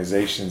and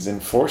organizations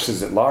and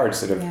forces at large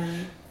that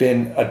have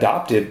been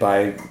adopted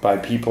by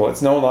people.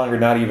 It's no longer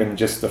not even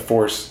just the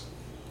force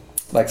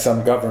like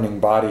some governing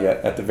body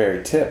at the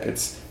very tip.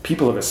 It's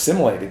people have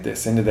assimilated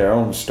this into their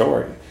own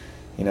story.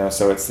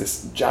 So it's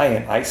this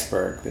giant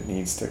iceberg that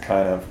needs to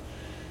kind of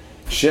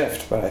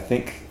shift. But I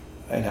think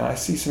I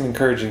see some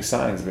encouraging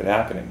signs of it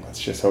happening. Let's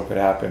just hope it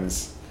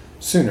happens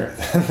sooner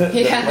than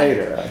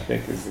later, I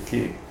think, is the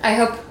key. I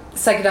hope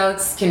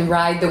psychedelics can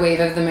ride the wave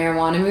of the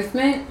marijuana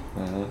movement.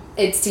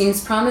 It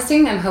seems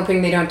promising. I'm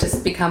hoping they don't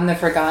just become the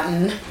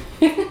forgotten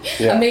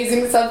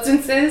amazing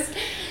substances.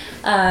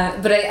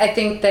 But I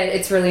think that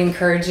it's really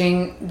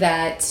encouraging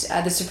that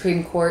the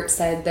Supreme Court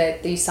said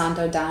that the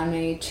Santo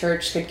Daime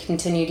Church could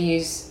continue to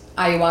use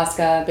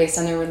ayahuasca based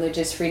on the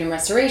Religious Freedom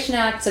Restoration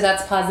Act. So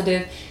that's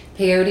positive.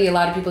 Peyote, a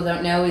lot of people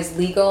don't know, is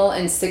legal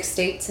in 6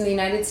 states in the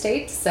United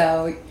States.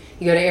 So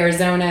you go to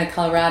Arizona,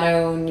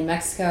 Colorado, New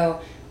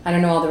Mexico. I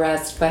don't know all the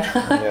rest, but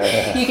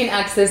you can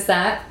access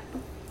that.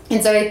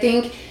 And so I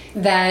think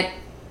that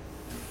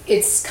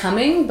it's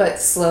coming, but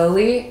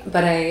slowly.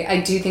 But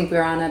I do think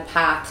we're on a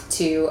path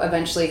to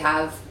eventually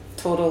have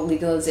total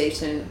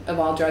legalization of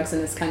all drugs in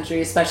this country,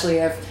 especially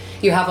if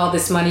you have all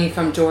this money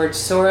from George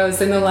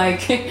Soros and the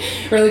like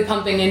really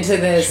pumping into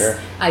this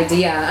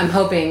idea. I'm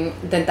hoping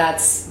that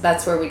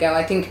that's where we go.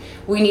 I think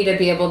we need to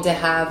be able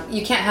to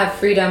you can't have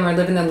freedom or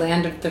live in the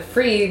land of the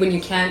free when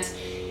you can't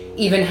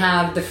even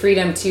have the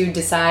freedom to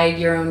decide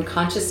your own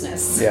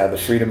consciousness. Yeah, the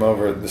freedom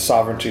over the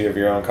sovereignty of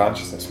your own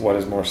consciousness. What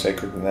is more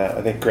sacred than that?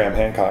 I think Graham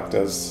Hancock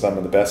does some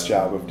of the best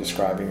job of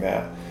describing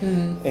that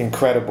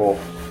incredible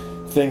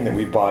thing that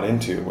we bought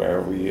into,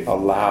 where we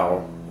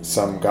allow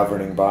some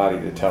governing body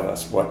to tell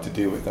us what to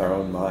do with our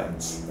own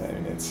minds. I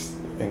mean, it's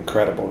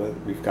incredible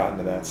that we've gotten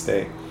to that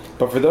state.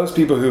 But for those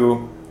people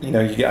who,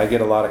 I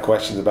get a lot of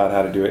questions about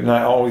how to do it, and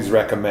I always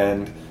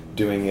recommend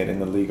doing it in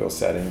the legal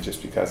setting,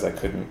 just because I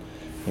couldn't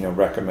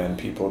recommend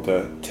people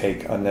to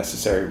take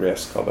unnecessary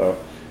risk, although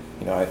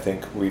I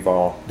think we've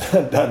all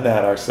done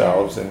that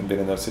ourselves and been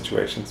in those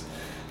situations.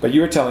 But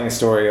you were telling a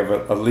story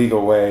of a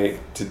legal way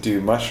to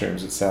do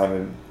mushrooms. It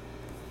sounded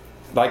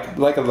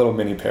like a little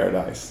mini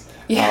paradise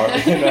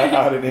out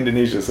in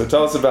Indonesia. So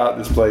tell us about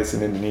this place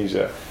in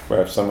Indonesia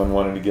where if someone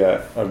wanted to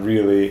get a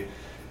really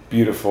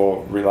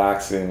beautiful,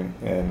 relaxing,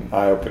 and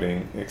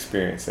eye-opening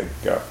experience, they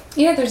could go.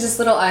 Yeah, there's this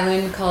little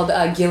island called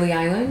Gili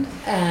Island,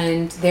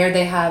 and there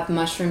they have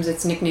mushrooms.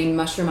 It's nicknamed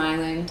Mushroom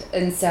Island,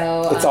 and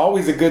so it's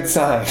always a good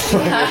sign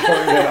when you're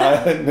going to an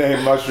island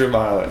named Mushroom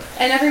Island.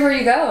 And everywhere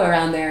you go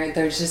around there,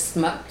 there's just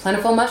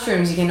plentiful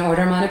mushrooms. You can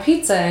order them on a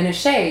pizza and a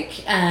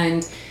shake,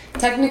 and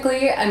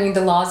technically,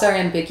 the laws are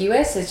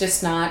ambiguous. It's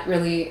just not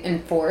really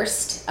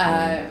enforced.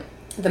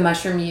 The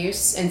mushroom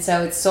use, and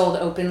so it's sold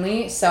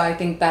openly. So I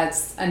think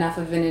that's enough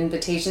of an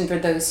invitation for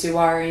those who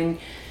are in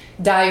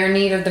dire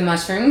need of the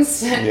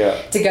mushrooms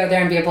to go there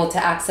and be able to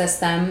access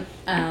them.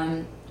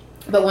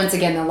 But once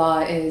again, the law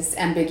is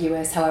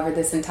ambiguous. However,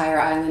 this entire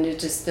island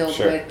is just filled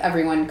with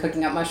everyone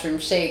cooking up mushroom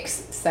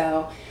shakes.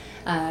 So,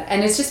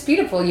 and it's just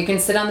beautiful. You can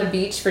sit on the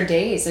beach for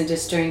days and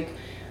just drink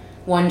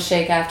one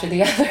shake after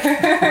the other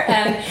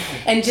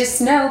and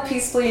just know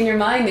peacefully in your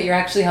mind that you're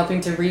actually helping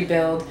to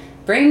rebuild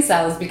brain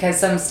cells, because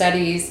some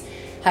studies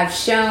have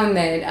shown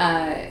that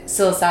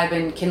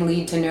psilocybin can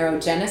lead to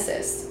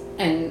neurogenesis,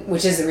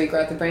 which is the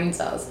regrowth of brain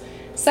cells.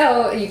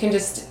 So you can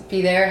just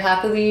be there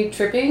happily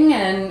tripping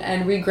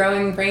and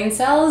regrowing brain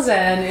cells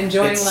and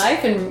enjoying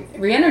life and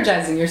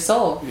re-energizing your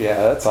soul. Yeah,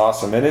 that's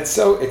awesome. And it's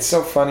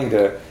so funny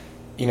to,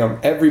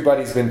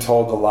 everybody's been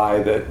told the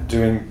lie that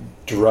doing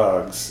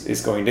drugs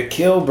is going to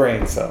kill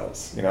brain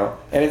cells,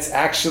 and it's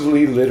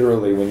actually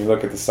literally, when you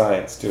look at the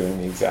science, doing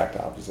the exact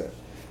opposite.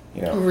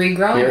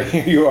 Regrowing.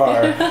 Here you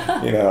are,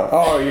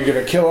 oh, you're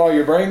going to kill all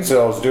your brain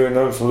cells doing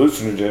those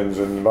hallucinogens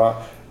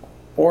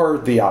or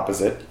the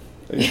opposite.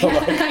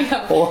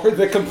 Or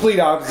the complete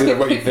opposite of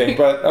what you think,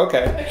 but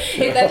okay.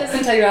 If that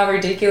doesn't tell you how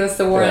ridiculous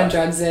the war on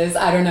drugs is,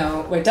 I don't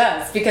know what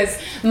does, because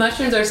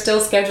mushrooms are still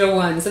Schedule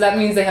 1, so that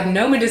means they have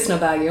no medicinal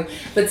value,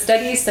 but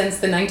studies since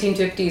the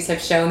 1950s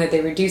have shown that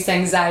they reduce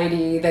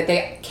anxiety, that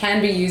they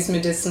can be used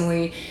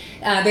medicinally.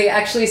 They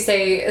actually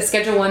say,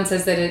 Schedule 1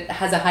 says that it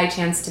has a high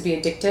chance to be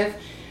addictive,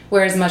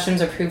 whereas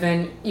mushrooms are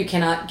proven you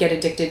cannot get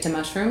addicted to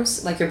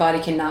mushrooms, like your body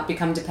cannot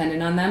become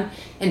dependent on them.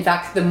 In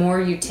fact, the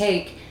more you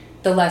take,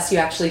 the less you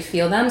actually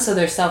feel them, so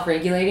they're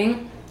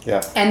self-regulating.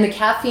 Yeah. And the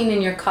caffeine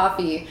in your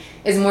coffee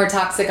is more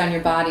toxic on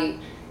your body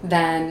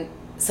than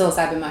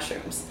psilocybin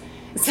mushrooms.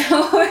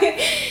 So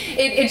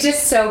it's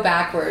just so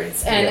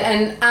backwards.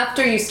 And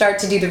after you start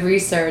to do the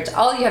research,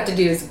 all you have to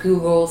do is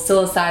Google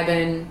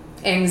psilocybin,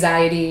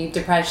 anxiety,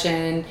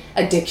 depression,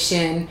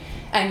 addiction,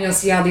 and you'll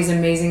see all these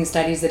amazing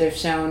studies that have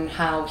shown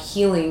how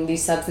healing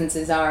these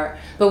substances are.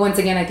 But once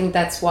again, I think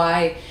that's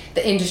why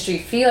the industry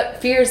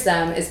fears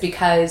them, is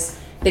because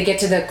they get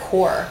to the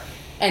core,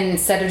 and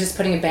instead of just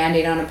putting a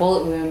Band-Aid on a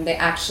bullet wound, they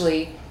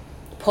actually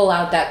pull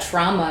out that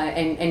trauma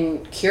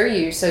and cure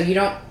you, so you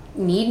don't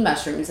need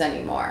mushrooms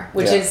anymore,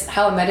 which is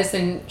how a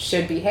medicine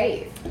should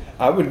behave.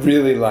 I would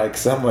really like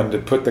someone to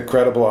put the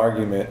credible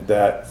argument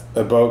that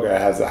iboga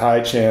has a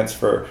high chance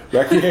for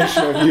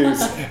recreational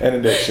use and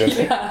addiction.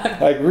 Yeah.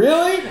 Like,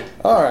 really?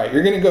 All right,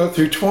 you're going to go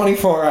through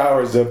 24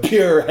 hours of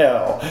pure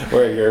hell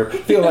where you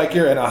feel like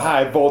you're in a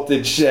high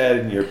voltage shed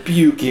and you're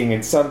puking,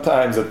 and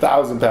sometimes a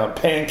 1,000-pound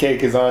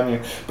pancake is on you,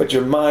 but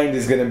your mind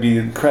is going to be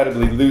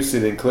incredibly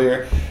lucid and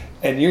clear.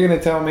 And you're going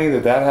to tell me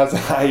that has a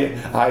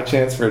high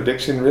chance for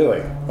addiction?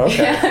 Really?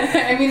 Okay.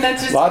 Yeah, I mean,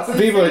 that's just... Lots of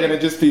people are going to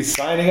just be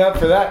signing up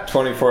for that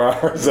 24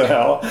 hours of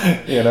hell,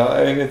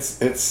 and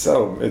it's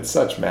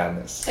such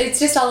madness. It's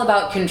just all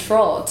about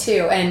control,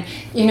 too. And,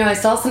 I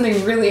saw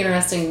something really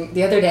interesting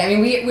the other day. I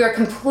mean, we are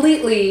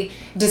completely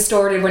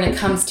distorted when it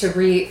comes to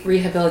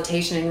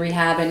rehabilitation and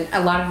rehab, and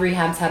a lot of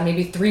rehabs have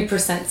maybe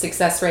 3%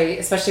 success rate,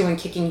 especially when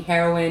kicking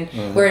heroin,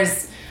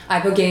 whereas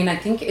ibogaine, I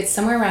think it's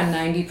somewhere around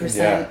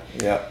 90%.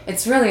 Yeah.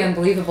 It's really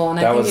unbelievable, and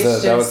that was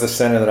the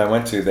center that I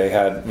went to. They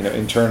had,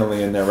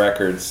 internally in their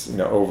records,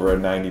 over a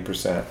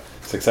 90%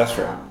 success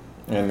rate. Wow.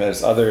 And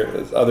there's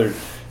other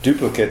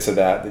duplicates of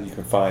that you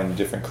can find in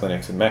different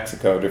clinics in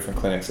Mexico, different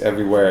clinics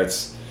everywhere.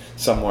 It's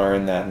somewhere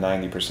in that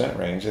 90%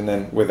 range, and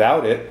then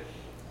without it,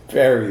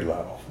 very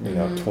low.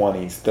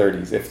 20s,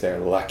 30s, if they're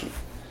lucky.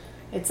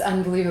 It's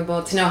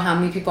unbelievable to know how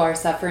many people are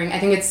suffering. I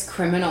think it's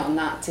criminal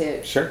not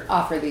to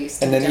offer these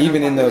to and then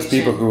even in those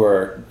people who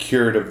are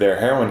cured of their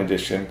heroin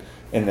addiction,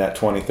 in that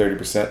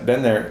 20-30%,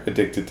 then they're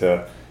addicted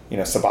to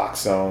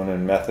Suboxone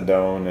and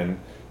methadone and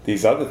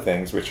these other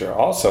things, which are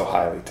also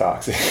highly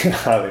toxic and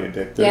highly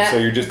addictive. Yeah. So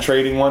you're just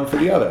trading one for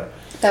the other.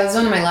 That was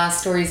one of my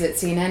last stories at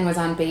CNN, was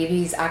on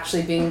babies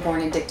actually being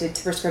born addicted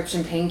to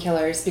prescription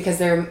painkillers because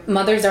their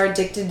mothers are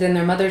addicted, and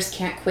their mothers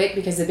can't quit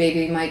because the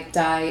baby might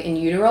die in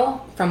utero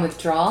from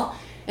withdrawal.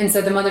 And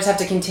so the mothers have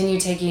to continue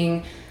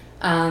taking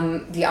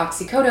the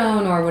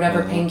oxycodone or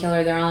whatever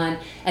painkiller they're on,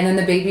 and then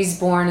the baby's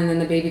born, and then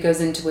the baby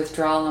goes into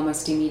withdrawal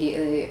almost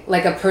immediately,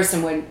 like a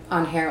person would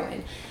on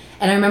heroin.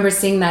 And I remember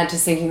seeing that,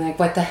 just thinking, like,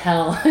 what the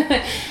hell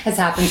has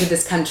happened to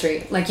this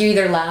country? Like, you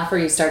either laugh or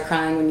you start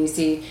crying when you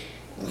see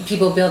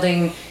people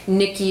building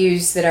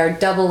NICUs that are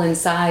double in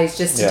size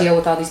just to deal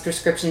with all these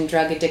prescription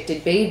drug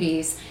addicted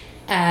babies.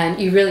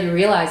 And you really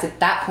realize at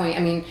that point,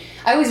 I mean,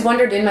 I always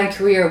wondered in my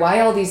career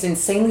why all these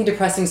insanely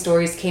depressing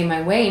stories came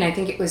my way, and I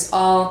think it was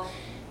all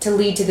to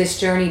lead to this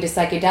journey to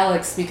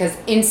psychedelics, because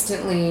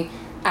instantly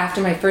after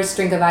my first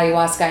drink of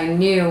ayahuasca, I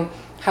knew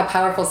how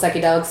powerful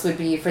psychedelics would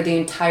be for the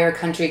entire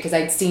country, because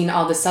I'd seen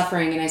all the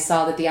suffering, and I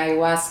saw that the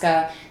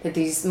ayahuasca, that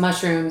these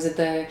mushrooms, that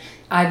the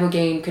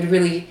ibogaine could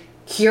really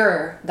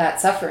cure that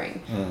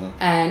suffering.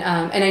 And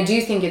I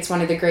do think it's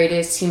one of the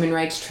greatest human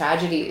rights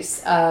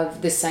tragedies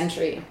of this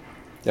century.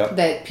 Yep.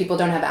 That people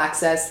don't have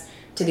access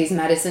to these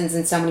medicines,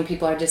 and so many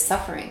people are just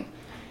suffering,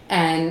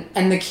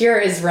 and the cure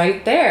is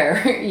right there,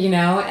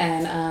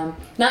 and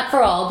not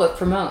for all, but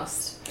for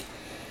most.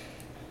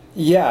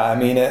 Yeah, I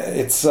mean,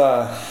 it's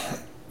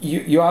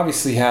you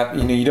obviously have,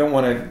 you don't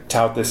want to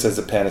tout this as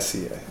a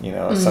panacea,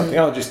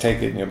 something, just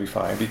take it and you'll be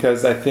fine,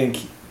 because I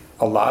think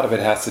a lot of it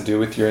has to do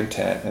with your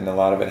intent, and a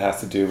lot of it has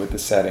to do with the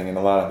setting, and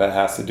a lot of it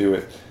has to do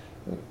with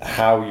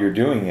how you're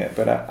doing it.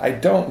 But I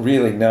don't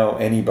really know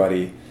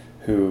anybody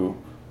who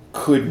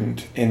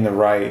couldn't,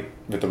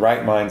 with the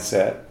right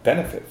mindset,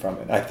 benefit from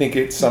it. I think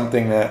it's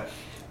something that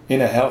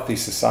in a healthy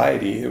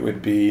society, it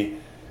would be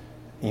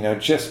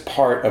just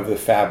part of the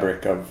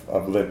fabric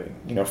of living.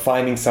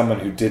 Finding someone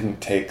who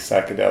didn't take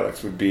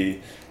psychedelics would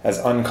be as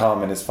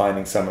uncommon as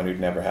finding someone who'd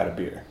never had a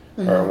beer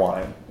or a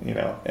wine,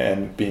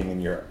 and being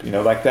in Europe.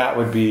 Like that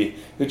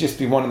would just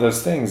be one of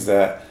those things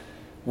that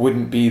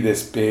wouldn't be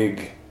this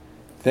big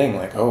thing,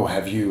 like, oh,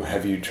 have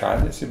you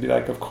tried this? It'd be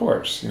like, of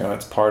course,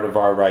 it's part of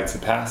our rites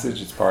of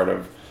passage. It's part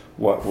of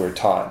what we're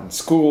taught in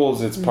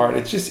schools.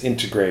 It's just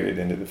integrated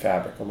into the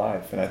fabric of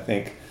life. And I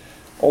think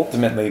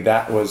ultimately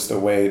that was the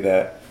way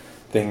that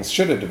things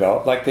should have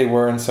developed, like they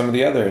were in some of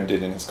the other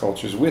indigenous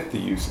cultures with the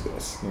use of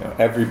this.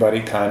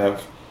 Everybody kind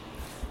of,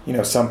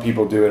 some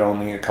people do it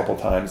only a couple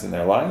times in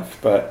their life,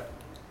 but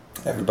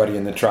everybody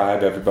in the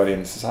tribe, everybody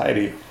in the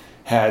society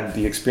had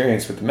the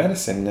experience with the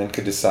medicine and then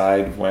could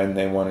decide when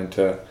they wanted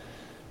to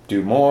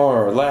do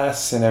more or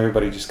less, and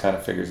everybody just kind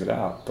of figures it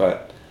out.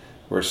 But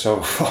we're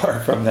so far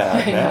from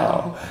that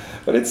now.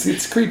 But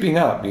it's creeping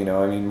up,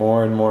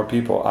 more and more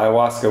people.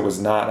 Ayahuasca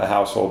was not a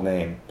household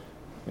name,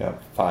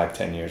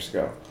 5-10 years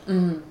ago.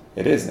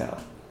 It is now.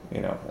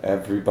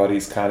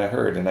 Everybody's kind of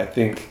heard, and I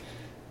think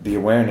the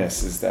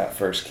awareness is that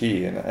first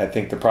key. And I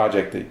think the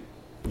project that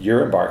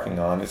you're embarking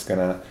on is going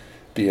to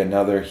be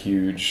another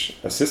huge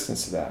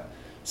assistance to that.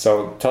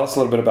 So tell us a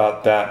little bit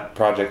about that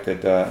project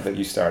that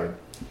you started.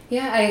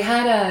 Yeah, I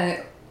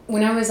had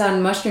when I was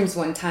on mushrooms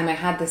one time, I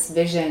had this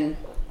vision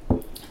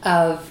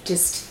of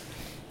just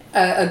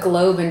a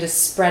globe and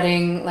just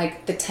spreading,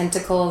 like the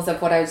tentacles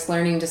of what I was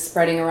learning, just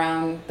spreading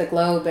around the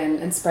globe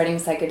and spreading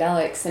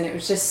psychedelics. And it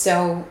was just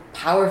so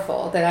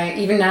powerful that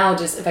even now,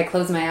 just if I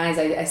close my eyes,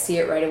 I see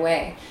it right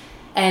away.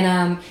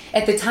 And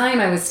at the time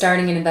I was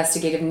starting an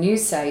investigative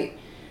news site,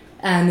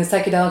 and the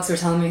psychedelics were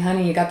telling me,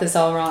 honey, you got this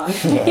all wrong.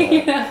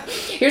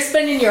 You're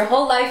spending your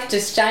whole life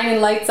just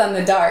shining lights on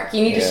the dark.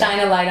 You need to shine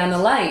a light on the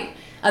light.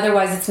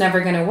 Otherwise, it's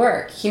never going to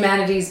work.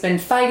 Humanity's been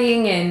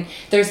fighting, and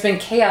there's been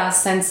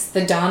chaos since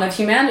the dawn of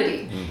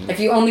humanity. If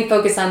you only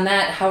focus on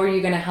that, how are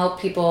you going to help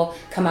people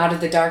come out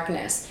of the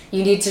darkness?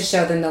 You need to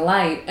show them the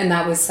light, and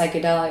that was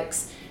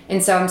psychedelics.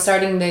 And so I'm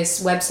starting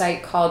this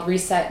website called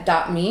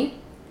reset.me.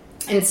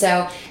 And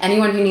so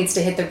anyone who needs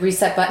to hit the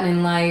reset button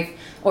in life,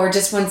 or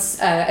just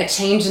wants a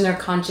change in their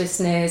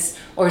consciousness,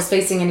 or is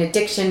facing an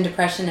addiction,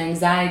 depression,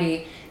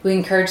 anxiety, we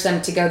encourage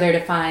them to go there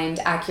to find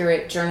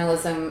accurate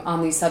journalism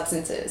on these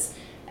substances.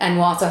 And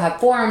we'll also have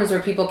forums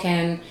where people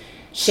can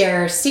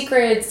share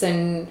secrets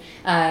and,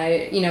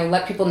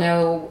 let people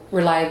know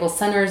reliable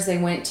centers they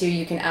went to.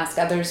 You can ask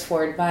others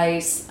for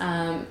advice,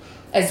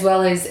 as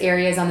well as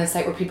areas on the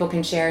site where people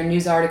can share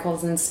news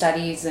articles and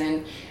studies.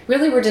 And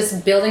really, we're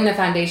just building the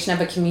foundation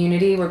of a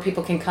community where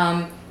people can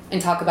come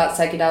and talk about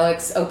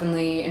psychedelics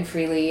openly and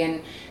freely.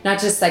 And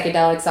not just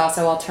psychedelics,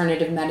 also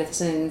alternative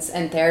medicines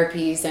and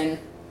therapies. And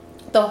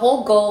the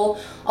whole goal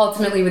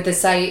ultimately with the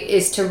site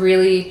is to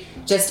really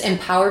just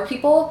empower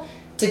people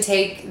to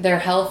take their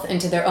health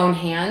into their own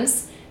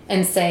hands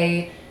and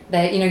say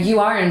that, you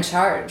are in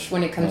charge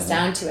when it comes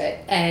down to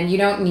it. And you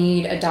don't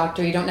need a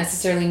doctor. You don't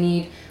necessarily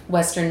need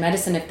Western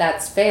medicine if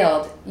that's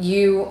failed.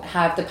 You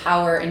have the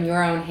power in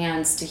your own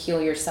hands to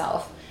heal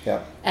yourself.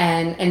 Yeah.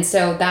 And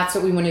so that's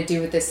what we want to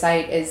do with this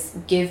site, is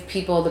give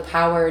people the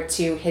power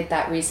to hit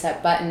that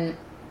reset button.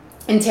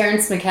 And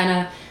Terence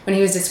McKenna, when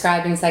he was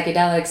describing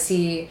psychedelics,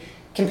 he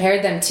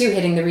compared them to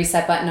hitting the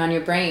reset button on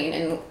your brain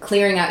and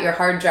clearing out your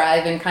hard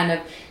drive and kind of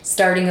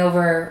starting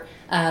over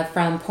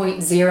from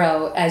point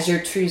zero as your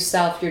true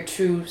self, your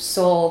true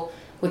soul,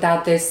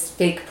 without this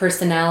fake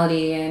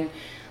personality and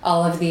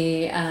all of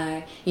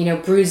the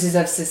bruises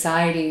of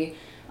society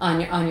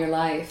on your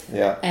life.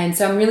 Yeah. And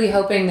so I'm really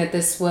hoping that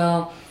this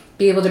will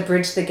be able to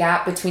bridge the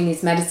gap between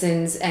these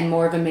medicines and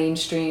more of a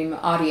mainstream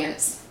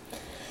audience.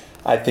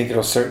 I think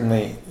it'll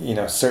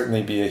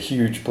certainly be a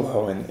huge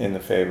blow in the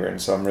favor,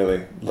 and so I'm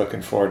really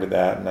looking forward to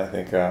that, and I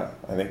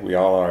think we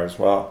all are as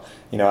well.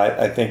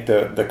 I think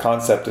the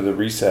concept of the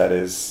reset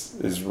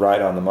is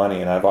right on the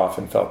money, and I've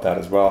often felt that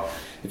as well.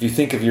 If you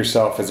think of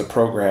yourself as a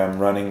program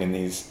running in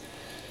these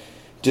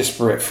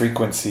disparate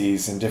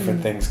frequencies and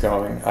different things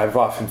going, I've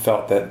often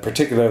felt that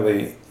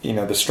particularly,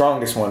 the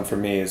strongest one for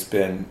me has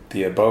been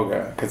the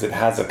iboga, because it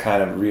has a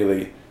kind of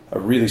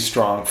really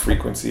strong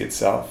frequency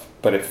itself,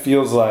 but it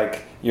feels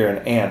like you're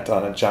an ant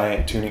on a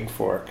giant tuning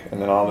fork,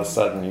 and then all of a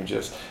sudden you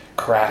just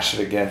crash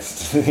it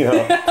against the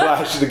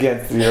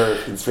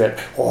earth and spread,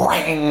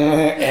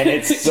 and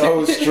it's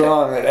so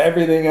strong that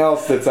everything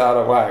else that's out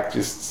of whack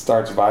just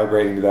starts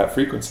vibrating to that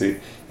frequency,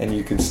 and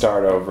you can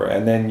start over,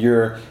 and then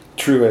your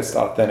truest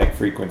authentic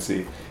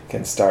frequency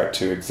can start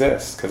to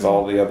exist, because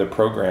all the other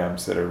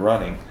programs that are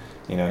running,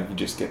 you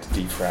just get to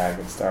defrag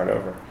and start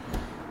over.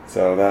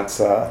 So that's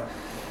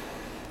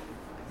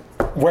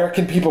where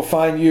can people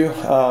find you?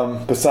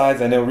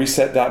 Besides, I know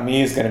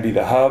reset.me is going to be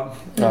the hub.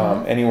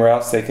 Anywhere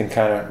else they can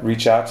kind of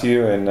reach out to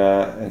you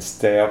and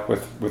stay up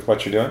with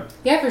what you're doing?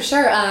 Yeah, for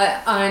sure.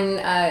 On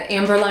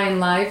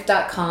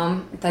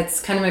amberlionlive.com,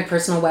 that's kind of my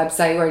personal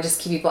website where I just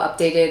keep people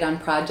updated on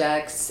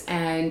projects,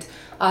 and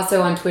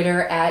also on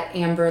Twitter at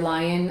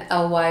amberlion,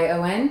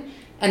 Lyon.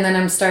 And then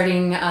I'm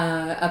starting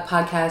a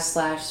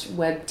podcast /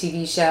 web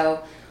TV show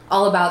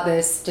all about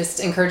this, just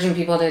encouraging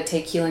people to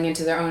take healing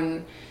into their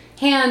own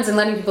hands and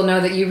letting people know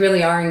that you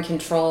really are in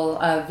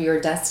control of your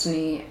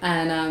destiny.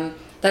 And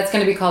that's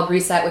going to be called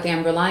Reset with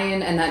Amber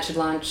Lyon, and that should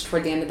launch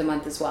toward the end of the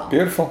month as well.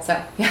 Beautiful.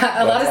 So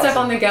yeah, a lot of stuff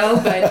on the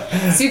go, but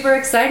super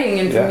exciting.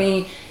 And for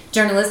me,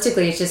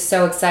 journalistically, it's just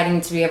so exciting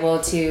to be able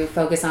to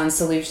focus on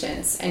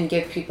solutions and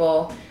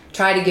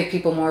try to give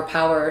people more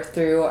power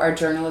through our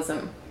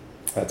journalism.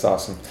 That's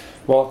awesome.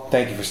 Well,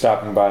 thank you for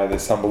stopping by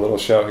this humble little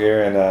show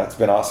here, and it's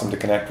been awesome to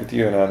connect with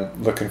you, and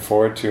I'm looking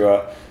forward to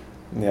a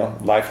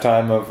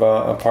lifetime of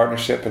a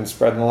partnership and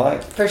spreading the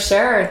light. For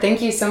sure.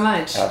 Thank you so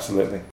much. Absolutely.